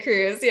 Wild Santa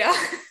Cruz, yeah.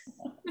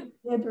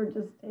 Kids were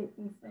just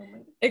taking so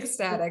many.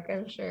 Ecstatic,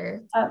 I'm sure.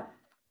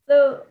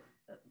 So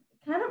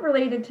kind of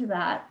related to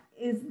that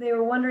is they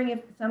were wondering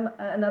if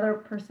another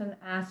person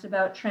asked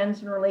about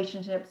trends and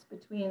relationships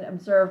between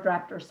observed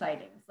raptor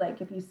sightings. Like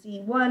if you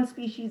see one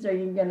species, are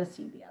you going to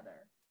see the other?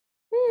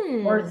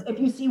 Or if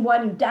you see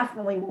one, you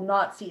definitely will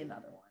not see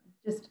another one,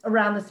 just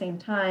around the same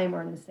time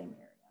or in the same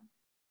area.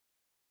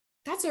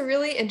 That's a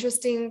really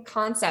interesting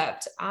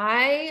concept.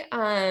 There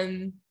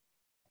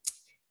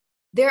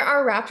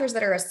are raptors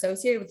that are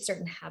associated with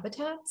certain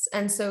habitats.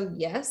 And so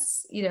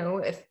yes, you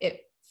know,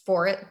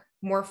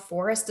 more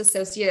forest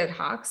associated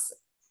hawks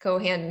go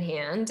hand in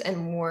hand, and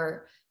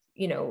more,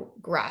 you know,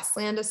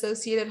 grassland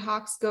associated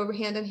hawks go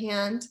hand in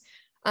hand.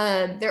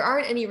 There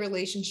aren't any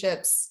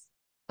relationships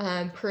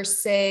per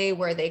se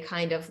where they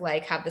kind of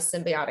like have the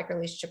symbiotic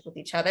relationship with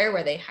each other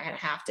where they kind of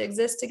have to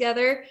exist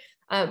together.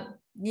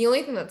 The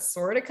only thing that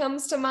sort of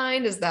comes to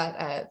mind is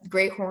that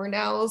great horned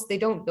owls, they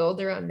don't build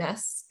their own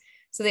nests.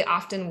 So they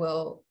often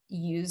will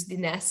use the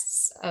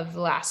nests of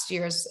last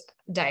year's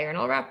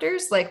diurnal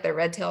raptors, like the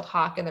red-tailed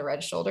hawk and the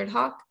red-shouldered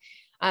hawk.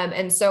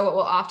 And so what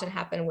will often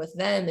happen with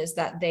them is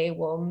that they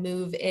will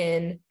move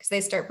in, because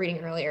they start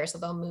breeding earlier. So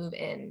they'll move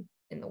in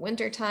the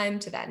winter time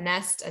to that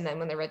nest. And then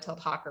when the red-tailed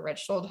hawk or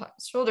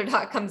red-shouldered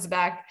hawk comes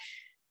back,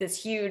 this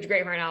huge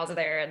great horned owls are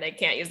there and they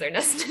can't use their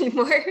nest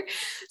anymore.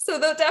 So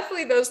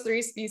definitely those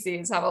three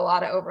species have a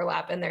lot of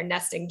overlap in their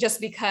nesting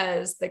just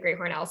because the great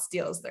horned owl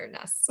steals their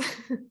nests.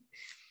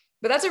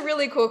 But that's a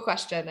really cool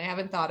question. I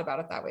haven't thought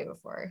about it that way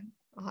before.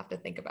 I'll have to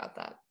think about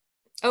that.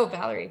 Oh,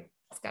 Valerie,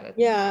 it's got it.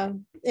 Yeah,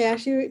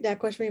 actually, that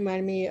question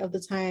reminded me of the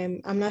time.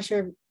 I'm not sure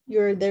if you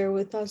were there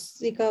with us,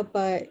 Zeka,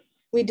 but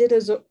we did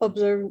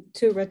observe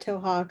two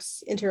red-tailed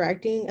hawks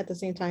interacting at the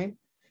same time.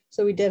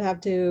 So we did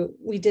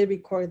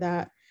record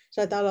that.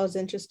 So I thought that was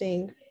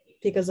interesting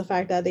because the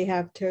fact that they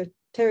have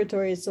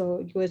territories, so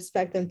you would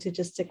expect them to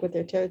just stick with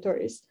their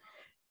territories.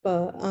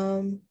 But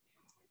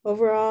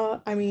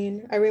overall, I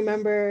mean, I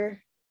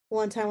remember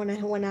one time when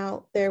I went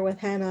out there with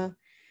Hannah,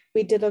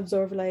 we did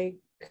observe like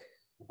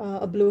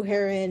a blue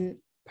heron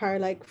probably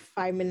like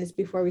 5 minutes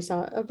before we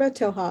saw a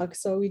red-tailed hawk.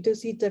 So we do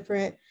see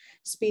different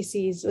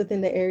species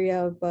within the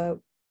area, but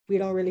we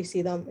don't really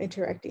see them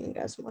interacting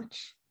as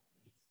much.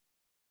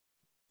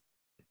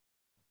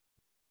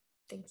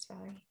 Thanks,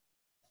 Valerie.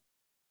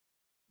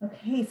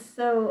 Okay,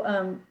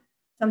 so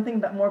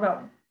something more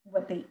about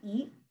what they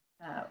eat.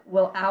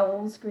 Will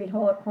owls, great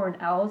horned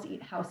owls,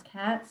 eat house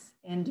cats?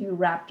 And do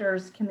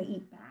raptors, can they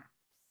eat bats?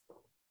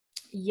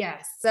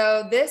 Yes,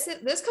 so this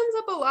comes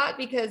up a lot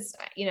because,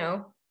 you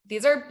know,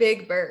 these are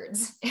big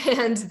birds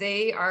and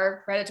they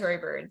are predatory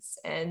birds,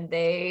 and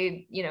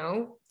they, you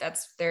know,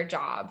 that's their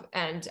job.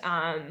 And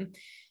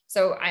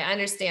so I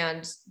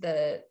understand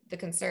the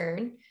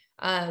concern.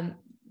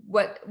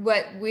 What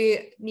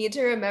we need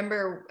to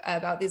remember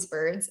about these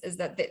birds is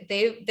that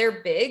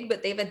they're big,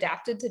 but they've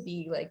adapted to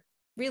be like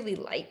really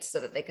light so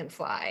that they can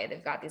fly.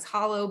 They've got these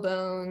hollow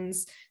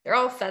bones. They're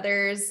all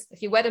feathers.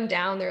 If you wet them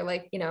down, they're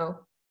like, you know,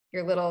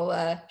 your little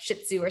Shih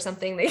Tzu or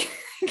something. They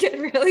get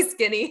really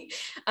skinny.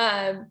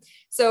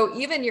 So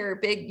even your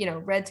big, you know,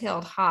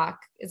 red-tailed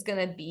hawk is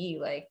going to be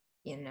like,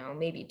 you know,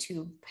 maybe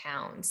 2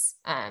 pounds.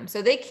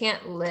 So they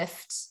can't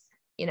lift,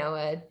 you know,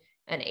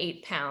 an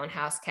 8-pound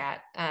house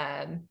cat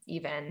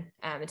even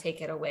and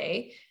take it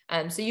away.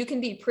 So you can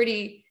be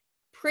pretty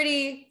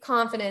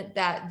confident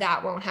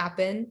that won't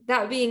happen.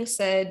 That being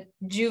said,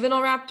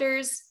 juvenile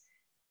raptors,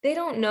 they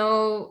don't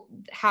know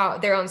how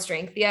their own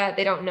strength yet.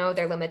 They don't know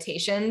their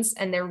limitations,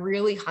 and they're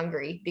really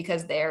hungry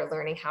because they're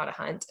learning how to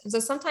hunt. And so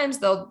sometimes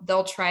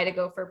they'll try to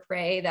go for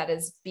prey that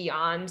is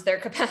beyond their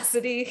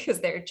capacity because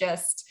they're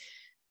just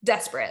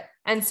desperate.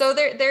 And so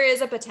there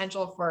is a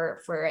potential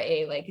for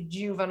a like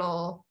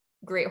juvenile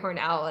great horned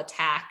owl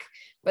attack,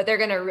 but they're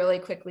going to really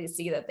quickly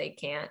see that they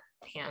can't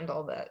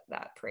handle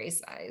that prey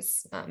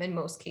size. In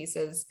most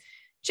cases,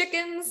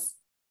 chickens,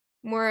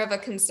 more of a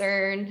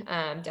concern.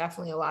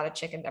 Definitely a lot of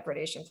chicken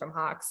depredation from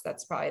hawks.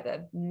 That's probably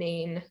the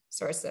main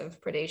source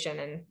of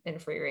predation in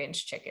free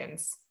range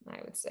chickens, I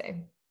would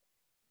say.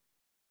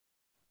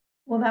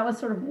 Well, that was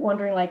sort of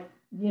wondering, like,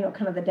 you know,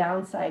 kind of the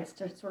downsides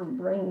to sort of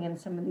bringing in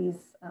some of these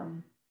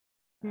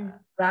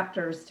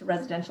raptors to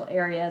residential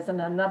areas. And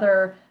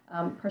another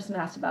person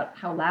asked about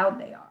how loud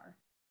they are.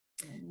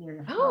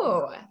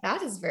 Oh,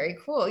 that is very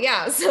cool.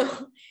 Yeah. So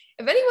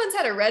if anyone's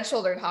had a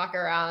red-shouldered hawk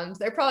around,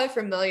 they're probably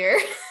familiar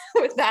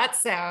with that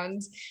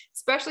sound,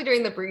 especially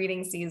during the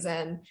breeding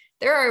season.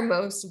 They're our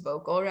most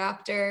vocal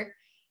raptor.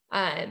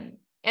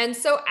 And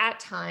so at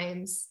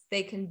times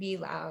they can be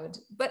loud,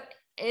 but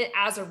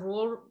as a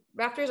rule,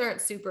 raptors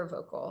aren't super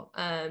vocal.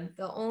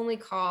 They'll only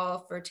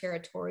call for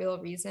territorial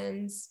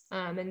reasons,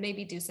 and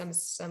maybe do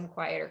some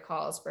quieter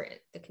calls for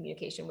the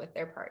communication with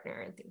their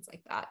partner and things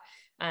like that.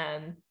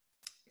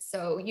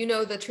 So, you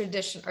know, the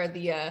tradition or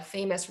the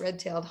famous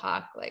red-tailed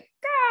hawk, like,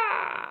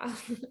 ah!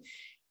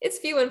 It's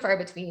few and far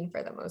between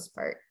for the most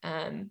part.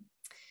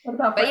 What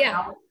about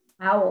for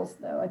owls,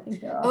 though? I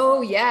think they're also.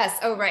 Oh, yes.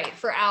 Oh, right.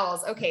 For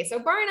owls. Okay. So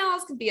barn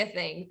owls can be a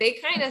thing. They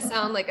kind of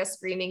sound like a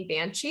screaming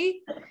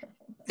banshee.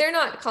 They're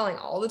not calling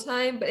all the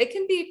time, but it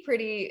can be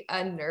pretty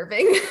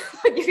unnerving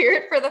when you hear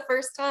it for the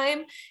first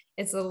time.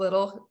 It's a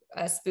little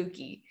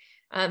spooky.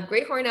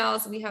 Great horned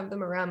owls, we have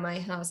them around my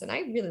house, and I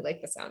really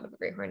like the sound of a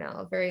great horned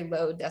owl. Very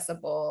low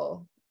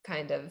decibel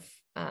kind of,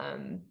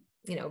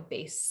 you know,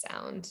 bass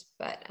sound.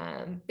 But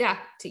yeah,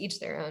 to each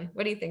their own.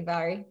 What do you think,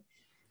 Valerie?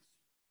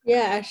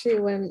 Yeah, actually,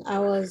 when I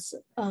was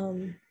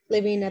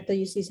living at the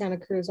UC Santa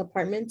Cruz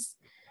apartments,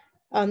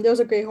 there was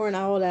a great horned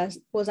owl that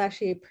was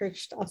actually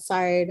perched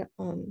outside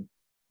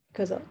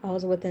because I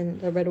was within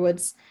the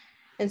redwoods.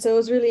 And so it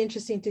was really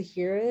interesting to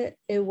hear it.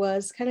 It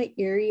was kind of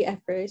eerie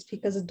at first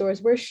because the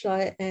doors were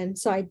shut. And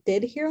so I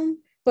did hear them,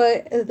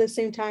 but at the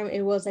same time,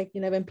 it was like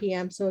 11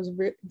 p.m. So it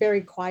was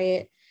very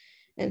quiet.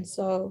 And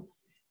so,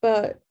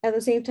 but at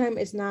the same time,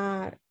 it's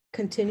not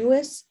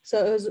continuous.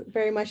 So it was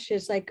very much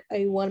just like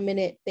a 1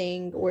 minute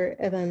thing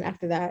and then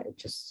after that,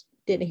 just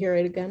didn't hear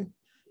it again.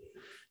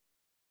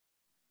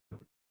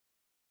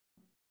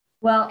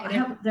 Well,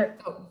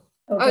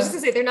 I was just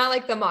gonna say, they're not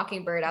like the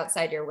mockingbird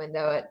outside your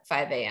window at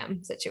 5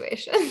 a.m.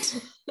 situation.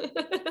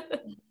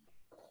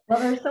 Well,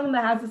 there's someone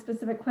that has a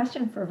specific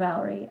question for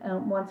Valerie.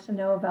 Wants to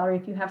know, Valerie,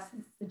 if you have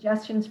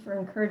suggestions for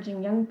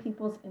encouraging young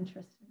people's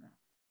interest in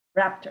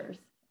raptors.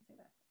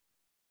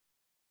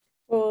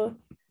 Well,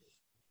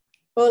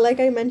 like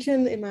I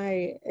mentioned in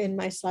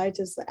my slides,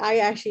 is I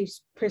actually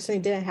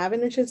personally didn't have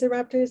an interest in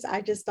raptors.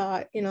 I just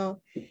thought, you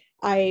know,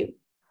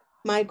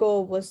 my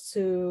goal was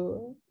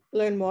to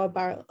learn more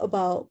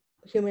about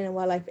human and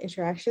wildlife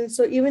interactions.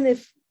 So even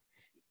if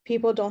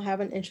people don't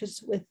have an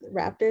interest with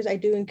raptors, I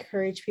do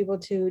encourage people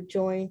to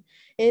join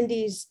in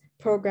these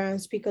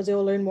programs because they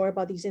will learn more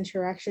about these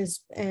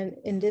interactions. And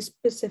in this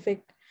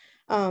specific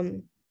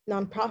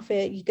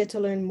nonprofit, you get to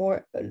learn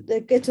more.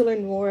 They get to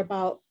learn more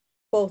about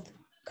both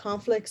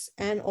conflicts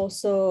and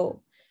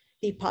also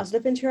the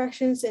positive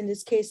interactions. In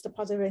this case, the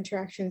positive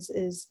interactions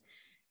is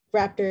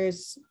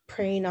raptors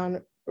preying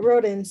on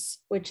rodents,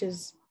 which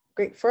is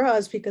great for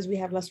us because we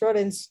have less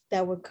rodents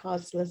that would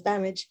cause less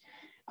damage.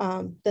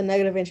 The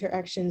negative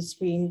interactions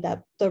being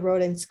that the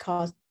rodents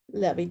cause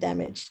levee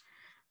damage.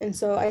 And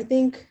so I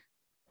think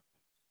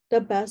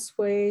the best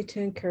way to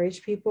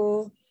encourage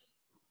people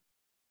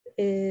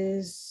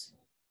is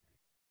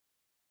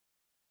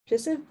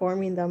just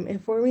informing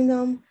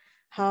them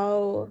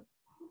how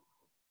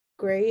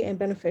great and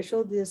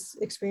beneficial this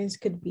experience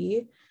could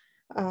be.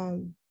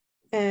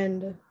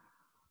 And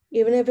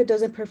even if it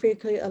doesn't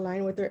perfectly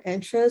align with their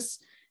interests,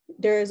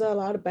 there is a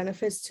lot of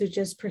benefits to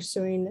just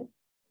pursuing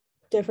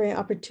different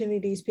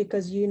opportunities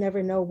because you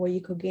never know what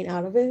you could gain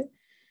out of it.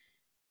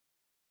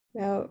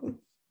 Now,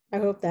 I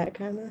hope that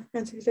kind of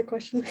answers your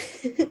question.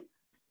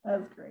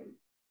 That's great.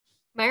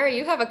 Myra,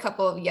 you have a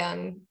couple of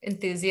young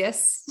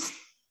enthusiasts.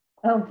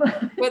 Oh,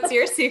 what's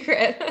your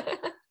secret?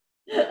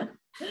 I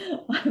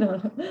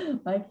don't know.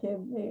 My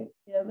kids,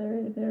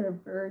 they're a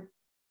bird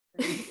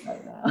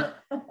right now.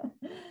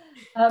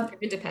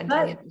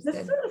 Independently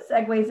this sort of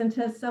segues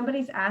into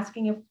somebody's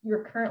asking if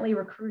you're currently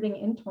recruiting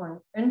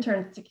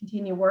interns to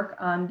continue work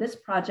on this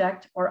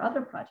project or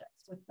other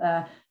projects with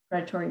the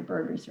Predatory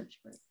Bird Research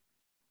Group.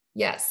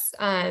 Yes.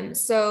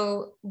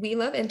 So we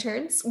love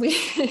interns.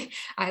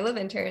 I love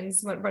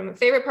interns. One of my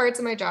favorite parts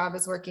of my job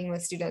is working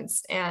with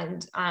students.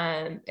 And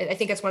I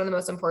think it's one of the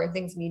most important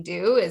things we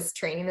do is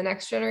training the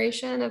next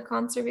generation of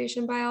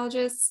conservation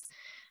biologists.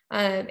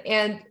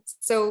 And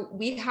so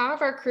we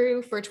have our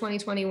crew for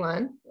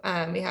 2021.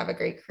 We have a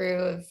great crew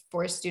of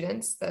 4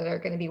 students that are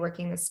going to be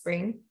working this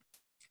spring.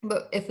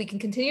 But if we can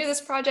continue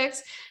this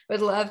project,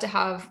 we'd love to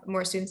have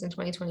more students in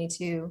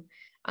 2022.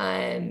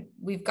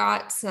 We've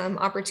got some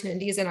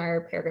opportunities in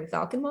our peregrine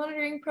falcon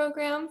monitoring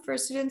program for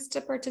students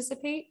to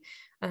participate.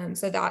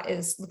 So that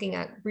is looking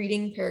at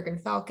breeding peregrine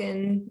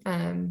falcon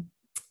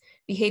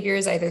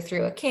behaviors either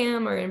through a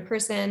cam or in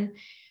person.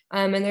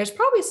 And there's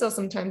probably still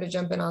some time to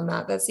jump in on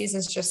that. That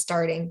season's just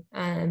starting.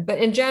 But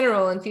in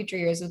general, in future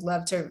years, we'd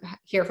love to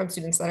hear from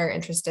students that are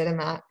interested in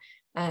that.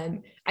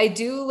 I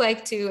do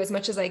like to, as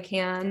much as I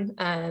can,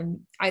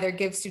 either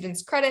give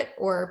students credit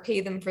or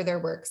pay them for their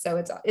work.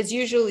 So it's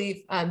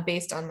usually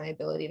based on my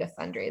ability to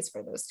fundraise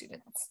for those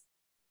students.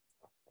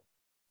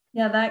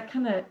 Yeah, that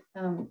kind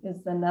of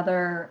is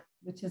another,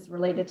 which is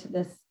related to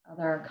this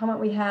other comment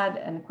we had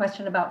and a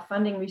question about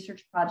funding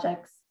research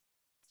projects,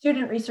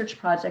 student research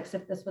projects,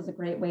 if this was a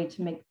great way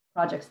to make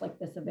projects like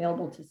this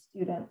available to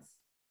students.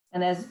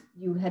 And as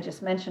you had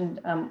just mentioned,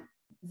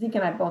 Zeka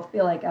and I both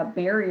feel like a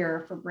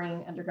barrier for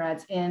bringing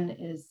undergrads in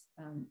is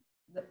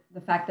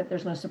the fact that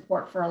there's no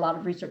support for a lot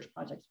of research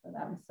projects for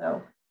them.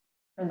 So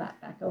turn that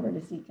back over to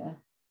Zeka.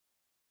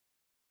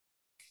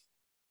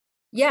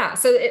 Yeah.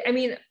 So, I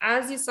mean,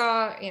 as you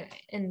saw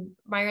in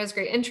Myra's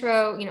great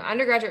intro,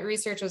 undergraduate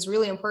research was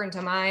really important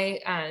to my,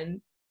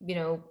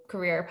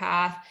 career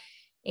path.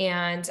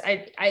 And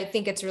I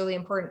think it's really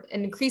important.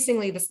 And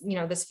increasingly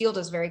this field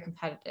is very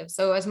competitive.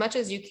 So as much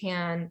as you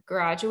can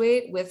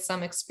graduate with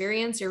some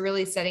experience, you're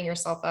really setting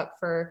yourself up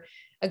for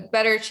a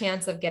better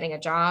chance of getting a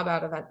job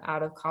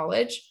out of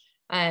college.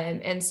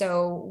 And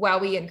so while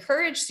we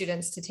encourage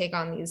students to take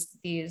on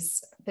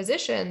these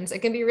positions, it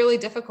can be really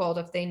difficult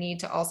if they need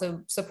to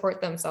also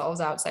support themselves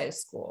outside of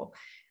school.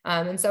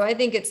 And so I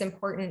think it's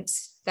important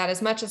that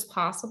as much as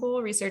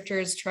possible,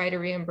 researchers try to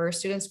reimburse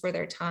students for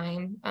their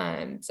time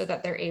so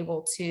that they're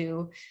able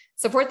to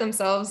support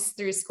themselves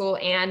through school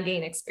and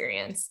gain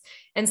experience,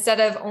 instead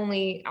of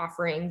only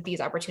offering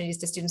these opportunities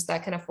to students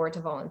that can afford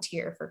to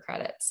volunteer for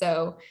credit.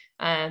 So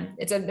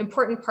it's an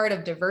important part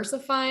of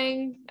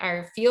diversifying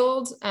our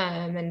field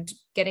and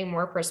getting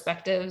more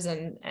perspectives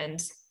and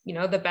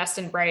the best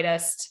and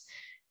brightest,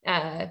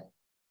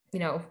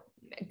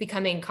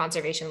 becoming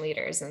conservation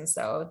leaders. And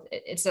so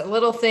it's a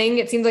little thing.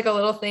 It seems like a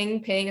little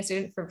thing, paying a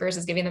student for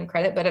versus giving them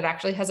credit, but it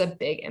actually has a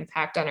big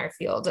impact on our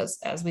field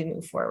as we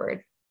move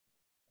forward.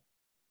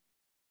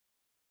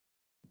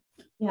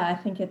 Yeah, I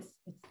think it's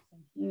a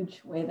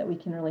huge way that we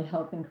can really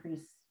help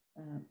increase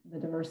the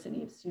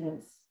diversity of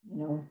students,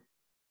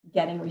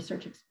 getting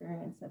research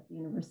experience at the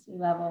university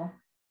level.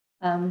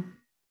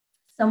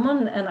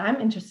 Someone, and I'm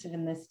interested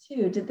in this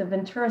too, did the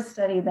Ventura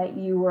study that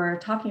you were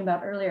talking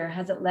about earlier,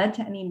 has it led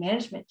to any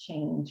management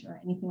change or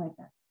anything like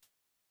that?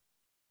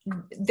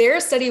 Their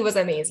study was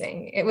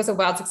amazing. It was a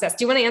wild success.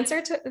 Do you want to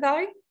answer to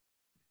Valerie?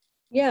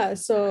 Yeah,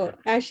 so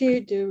I actually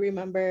do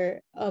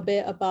remember a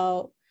bit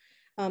about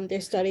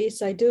their studies.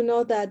 So I do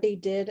know that they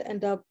did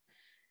end up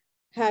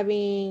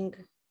having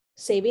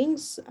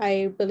savings,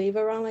 I believe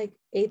around like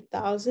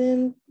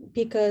 8,000,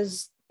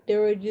 because they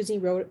were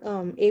using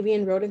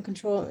avian rodent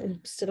control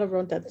instead of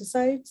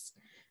rodenticides.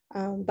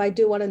 But I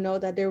do want to know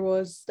that there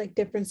was like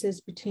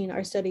differences between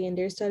our study and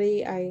their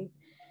study. I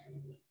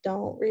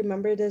don't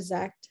remember the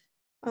exact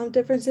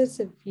differences,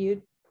 if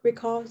you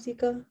recall,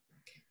 Zeka.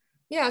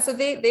 Yeah, so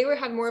they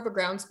had more of a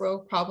ground squirrel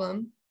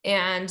problem,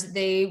 and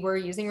they were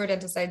using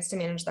rodenticides to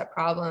manage that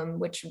problem,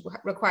 which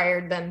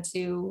required them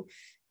to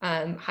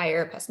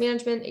hire a pest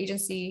management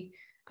agency.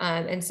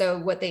 And so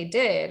what they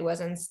did was,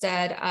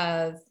 instead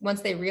of,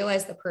 once they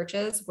realized the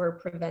perches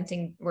were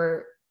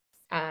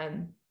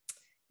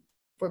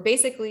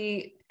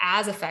basically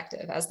as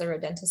effective as the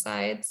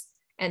rodenticides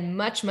and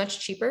much, much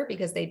cheaper,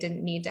 because they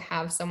didn't need to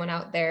have someone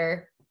out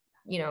there,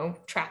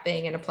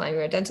 trapping and applying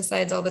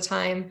rodenticides all the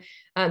time.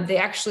 They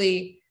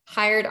actually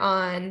hired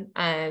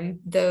on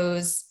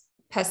those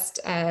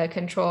pest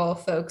control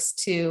folks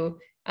to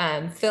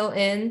fill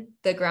in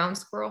the ground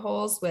squirrel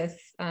holes with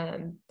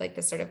like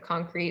this sort of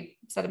concrete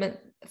sediment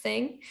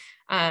thing,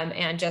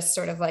 and just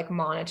sort of like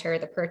monitor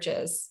the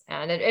perches.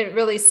 And it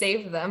really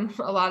saved them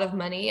a lot of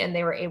money, and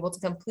they were able to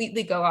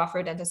completely go off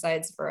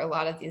rodenticides for a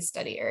lot of these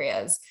study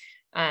areas,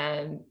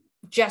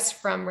 just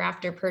from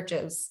raptor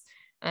perches.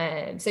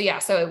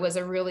 So it was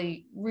a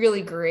really,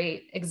 really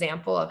great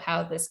example of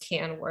how this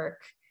can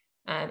work.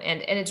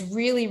 And it's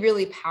really,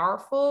 really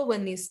powerful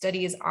when these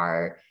studies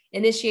are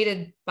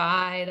initiated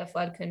by the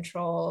flood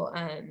control,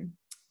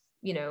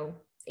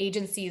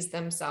 agencies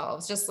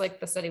themselves, just like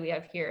the study we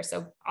have here.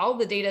 So all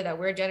the data that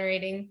we're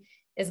generating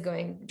is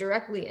going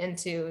directly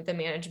into the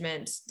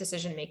management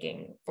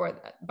decision-making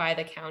by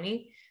the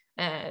county.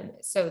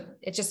 So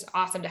it's just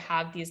awesome to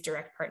have these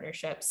direct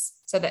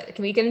partnerships so that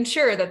we can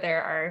ensure that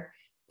there are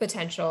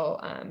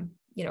potential,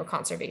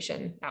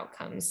 conservation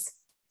outcomes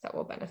that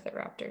will benefit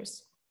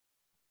raptors.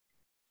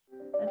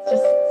 That's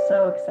just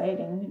so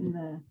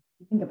exciting.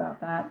 You think about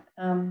that.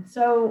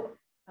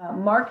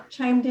 Mark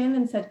chimed in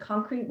and said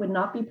concrete would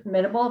not be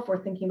permittable if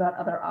we're thinking about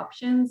other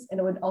options, and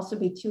it would also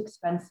be too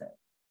expensive.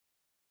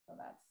 So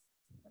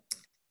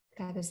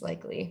that is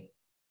likely.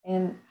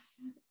 And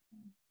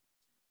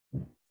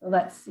so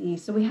let's see.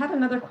 So we have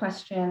another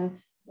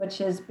question,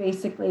 which is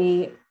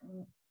basically,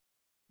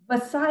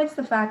 besides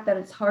the fact that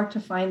it's hard to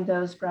find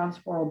those ground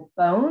squirrel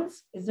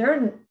bones, is there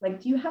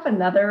do you have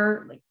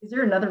is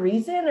there another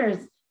reason, or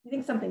do you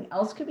think something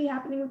else could be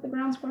happening with the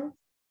ground squirrels?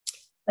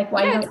 Like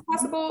why? Yeah, it's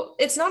possible.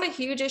 It's not a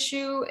huge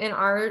issue in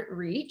our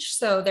reach,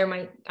 so there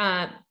might,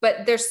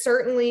 but there's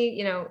certainly,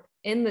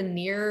 in the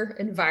near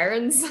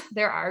environs,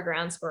 there are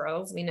ground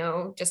squirrels. We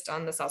know just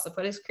on the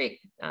Salsapuedes Creek,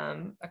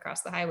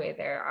 across the highway,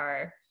 there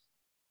are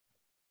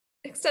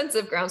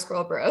extensive ground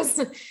squirrel burrows.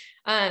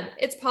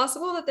 It's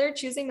possible that they're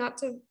choosing not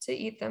to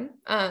eat them.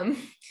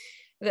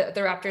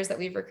 The raptors that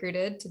we've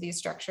recruited to these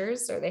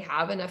structures, or they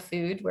have enough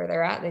food where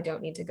they're at. They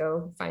don't need to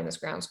go find those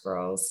ground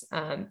squirrels.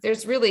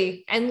 There's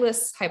really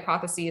endless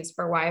hypotheses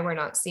for why we're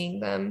not seeing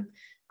them,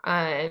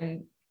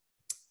 that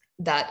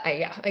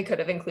I could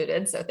have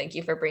included. So thank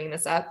you for bringing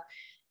this up.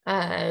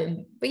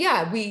 But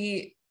yeah,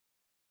 we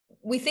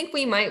think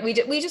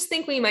we just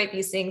think we might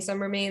be seeing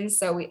some remains.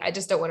 So I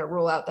just don't want to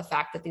rule out the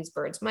fact that these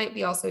birds might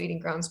be also eating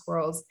ground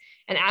squirrels.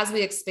 And as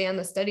we expand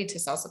the study to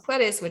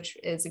Salsapuedes, which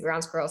is a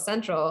ground squirrel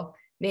central,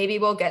 maybe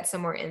we'll get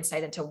some more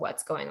insight into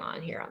what's going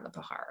on here on the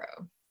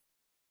Pajaro.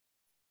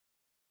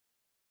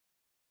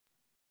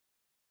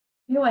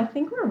 I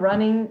think we're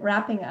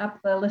wrapping up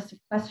the list of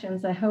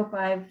questions. I hope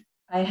I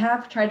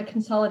have tried to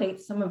consolidate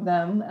some of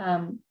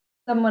them.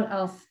 Someone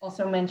else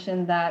also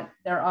mentioned that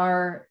there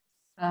are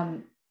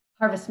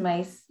harvest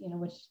mice,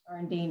 which are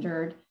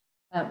endangered,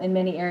 in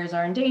many areas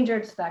are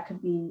endangered, so that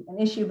could be an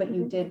issue. But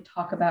you did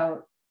talk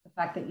about the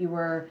fact that you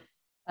were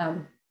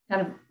kind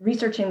of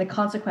researching the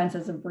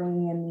consequences of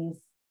bringing in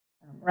these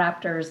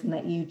raptors, and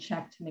that you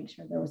checked to make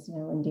sure there was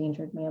no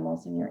endangered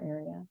mammals in your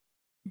area.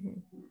 Mm-hmm.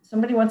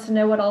 Somebody wants to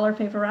know what all our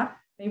favorite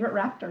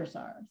raptors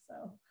are.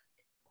 So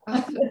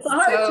it's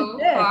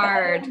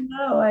hard.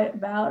 No,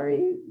 Valerie,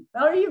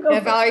 you go.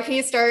 Yeah, Valerie, can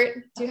you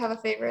start? Do you have a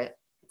favorite?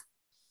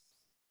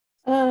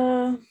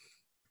 I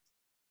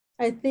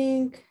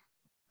think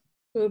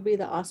it would be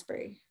the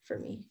osprey for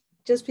me,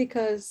 just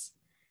because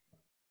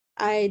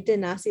I did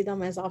not see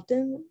them as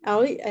often. I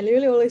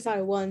literally only saw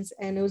it once,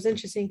 and it was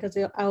interesting because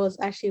I was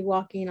actually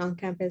walking on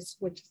campus,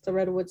 which is the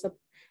Redwoods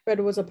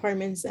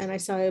Apartments, and I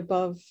saw it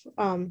above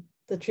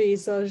the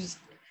trees. So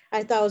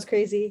I thought it was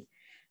crazy.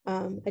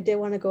 I did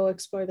want to go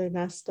explore their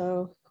nest,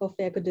 though.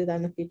 Hopefully I could do that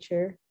in the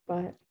future,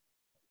 but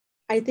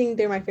I think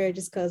they're my favorite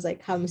just because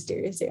how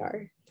mysterious they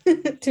are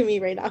to me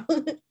right now.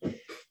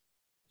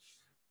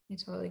 I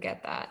totally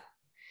get that.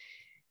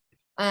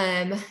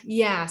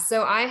 Yeah,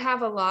 so I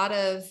have a lot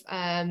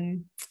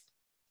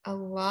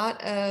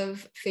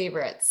of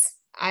favorites.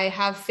 I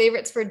have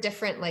favorites for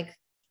different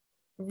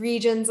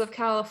regions of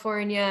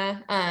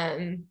California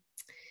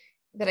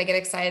that I get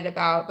excited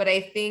about, but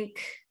I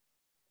think,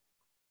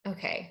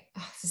 okay,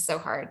 this is so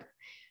hard.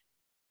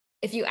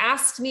 If you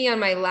asked me on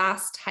my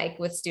last hike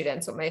with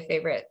students what my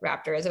favorite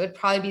raptor is, it would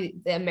probably be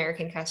the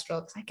American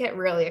kestrel, because I get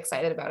really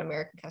excited about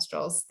American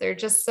kestrels. They're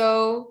just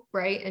so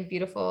bright and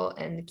beautiful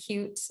and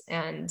cute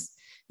and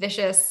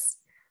vicious.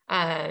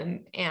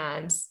 And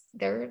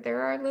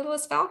they're our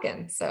littlest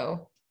falcon.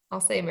 So I'll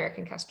say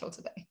American kestrel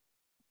today.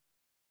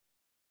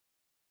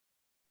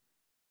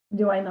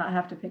 Do I not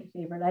have to pick a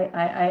favorite?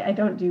 I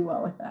don't do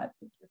well with that.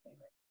 Pick your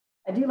favorite.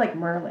 I do like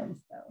Merlins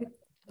though.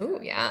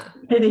 Oh yeah.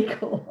 Pretty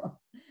cool.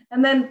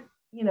 And then,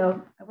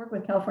 I work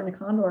with California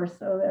condors,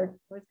 so they're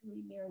always going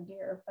to be near and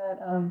dear.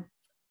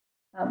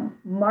 But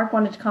Mark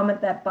wanted to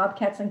comment that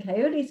bobcats and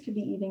coyotes could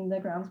be eating the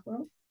ground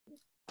squirrels.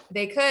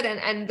 They could.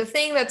 And the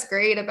thing that's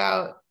great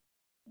about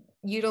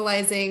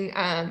utilizing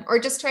or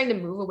just trying to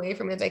move away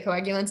from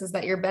anticoagulants is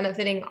that you're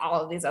benefiting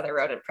all of these other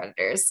rodent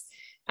predators.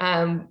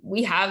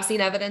 We have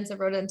seen evidence of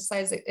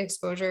rodenticide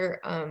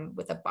exposure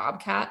with a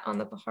bobcat on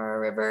the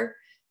Pajaro River,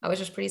 which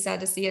was pretty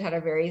sad to see. It had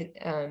a very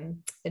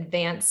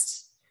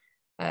advanced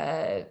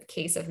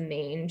case of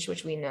mange,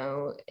 which we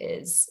know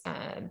is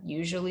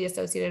usually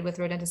associated with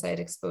rodenticide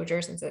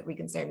exposure since it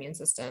weakens their immune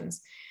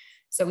systems.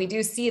 So we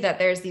do see that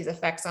there's these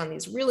effects on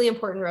these really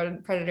important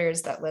rodent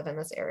predators that live in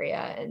this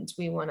area. And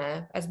we want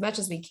to, as much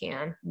as we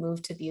can,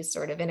 move to these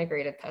sort of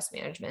integrated pest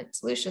management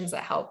solutions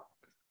that help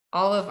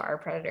all of our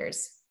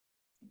predators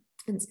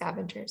and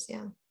scavengers.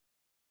 Yeah.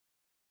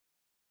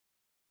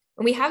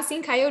 And we have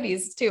seen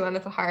coyotes too on the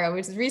Pajaro,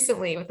 which is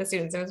recently with the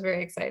students. It was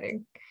very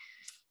exciting.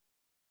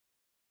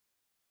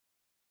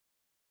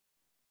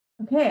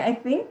 Okay, I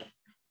think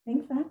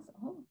that's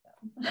all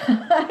of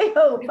them. I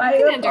hope. I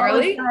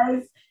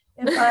apologize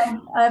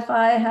if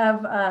I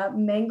have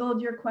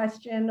mangled your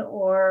question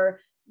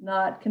or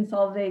not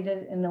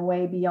consolidated in a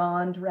way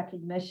beyond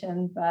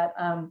recognition, but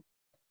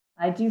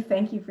I do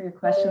thank you for your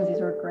questions.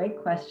 These were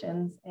great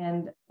questions,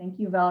 and thank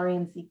you, Valerie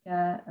and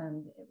Zeka.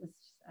 And it was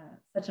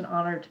such an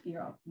honor to be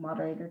your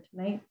moderator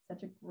tonight.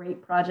 Such a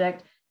great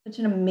project, such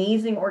an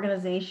amazing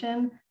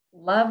organization.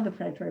 Love the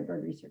Predatory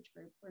Bird Research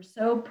Group. We're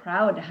so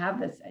proud to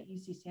have this at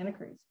UC Santa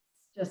Cruz.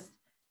 It's just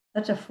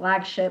such a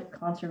flagship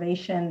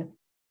conservation,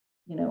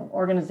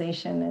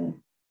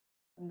 organization.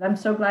 And I'm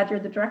so glad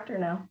you're the director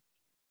now.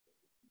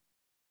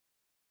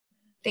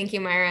 Thank you,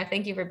 Myra.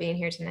 Thank you for being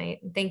here tonight.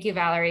 And thank you,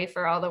 Valerie,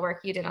 for all the work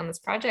you did on this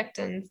project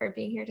and for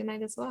being here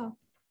tonight as well.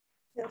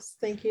 Yes,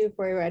 thank you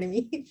for inviting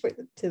me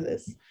to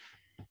this.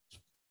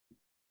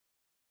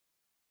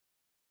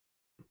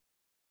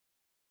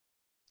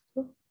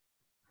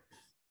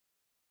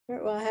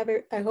 Well,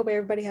 I hope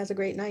everybody has a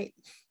great night.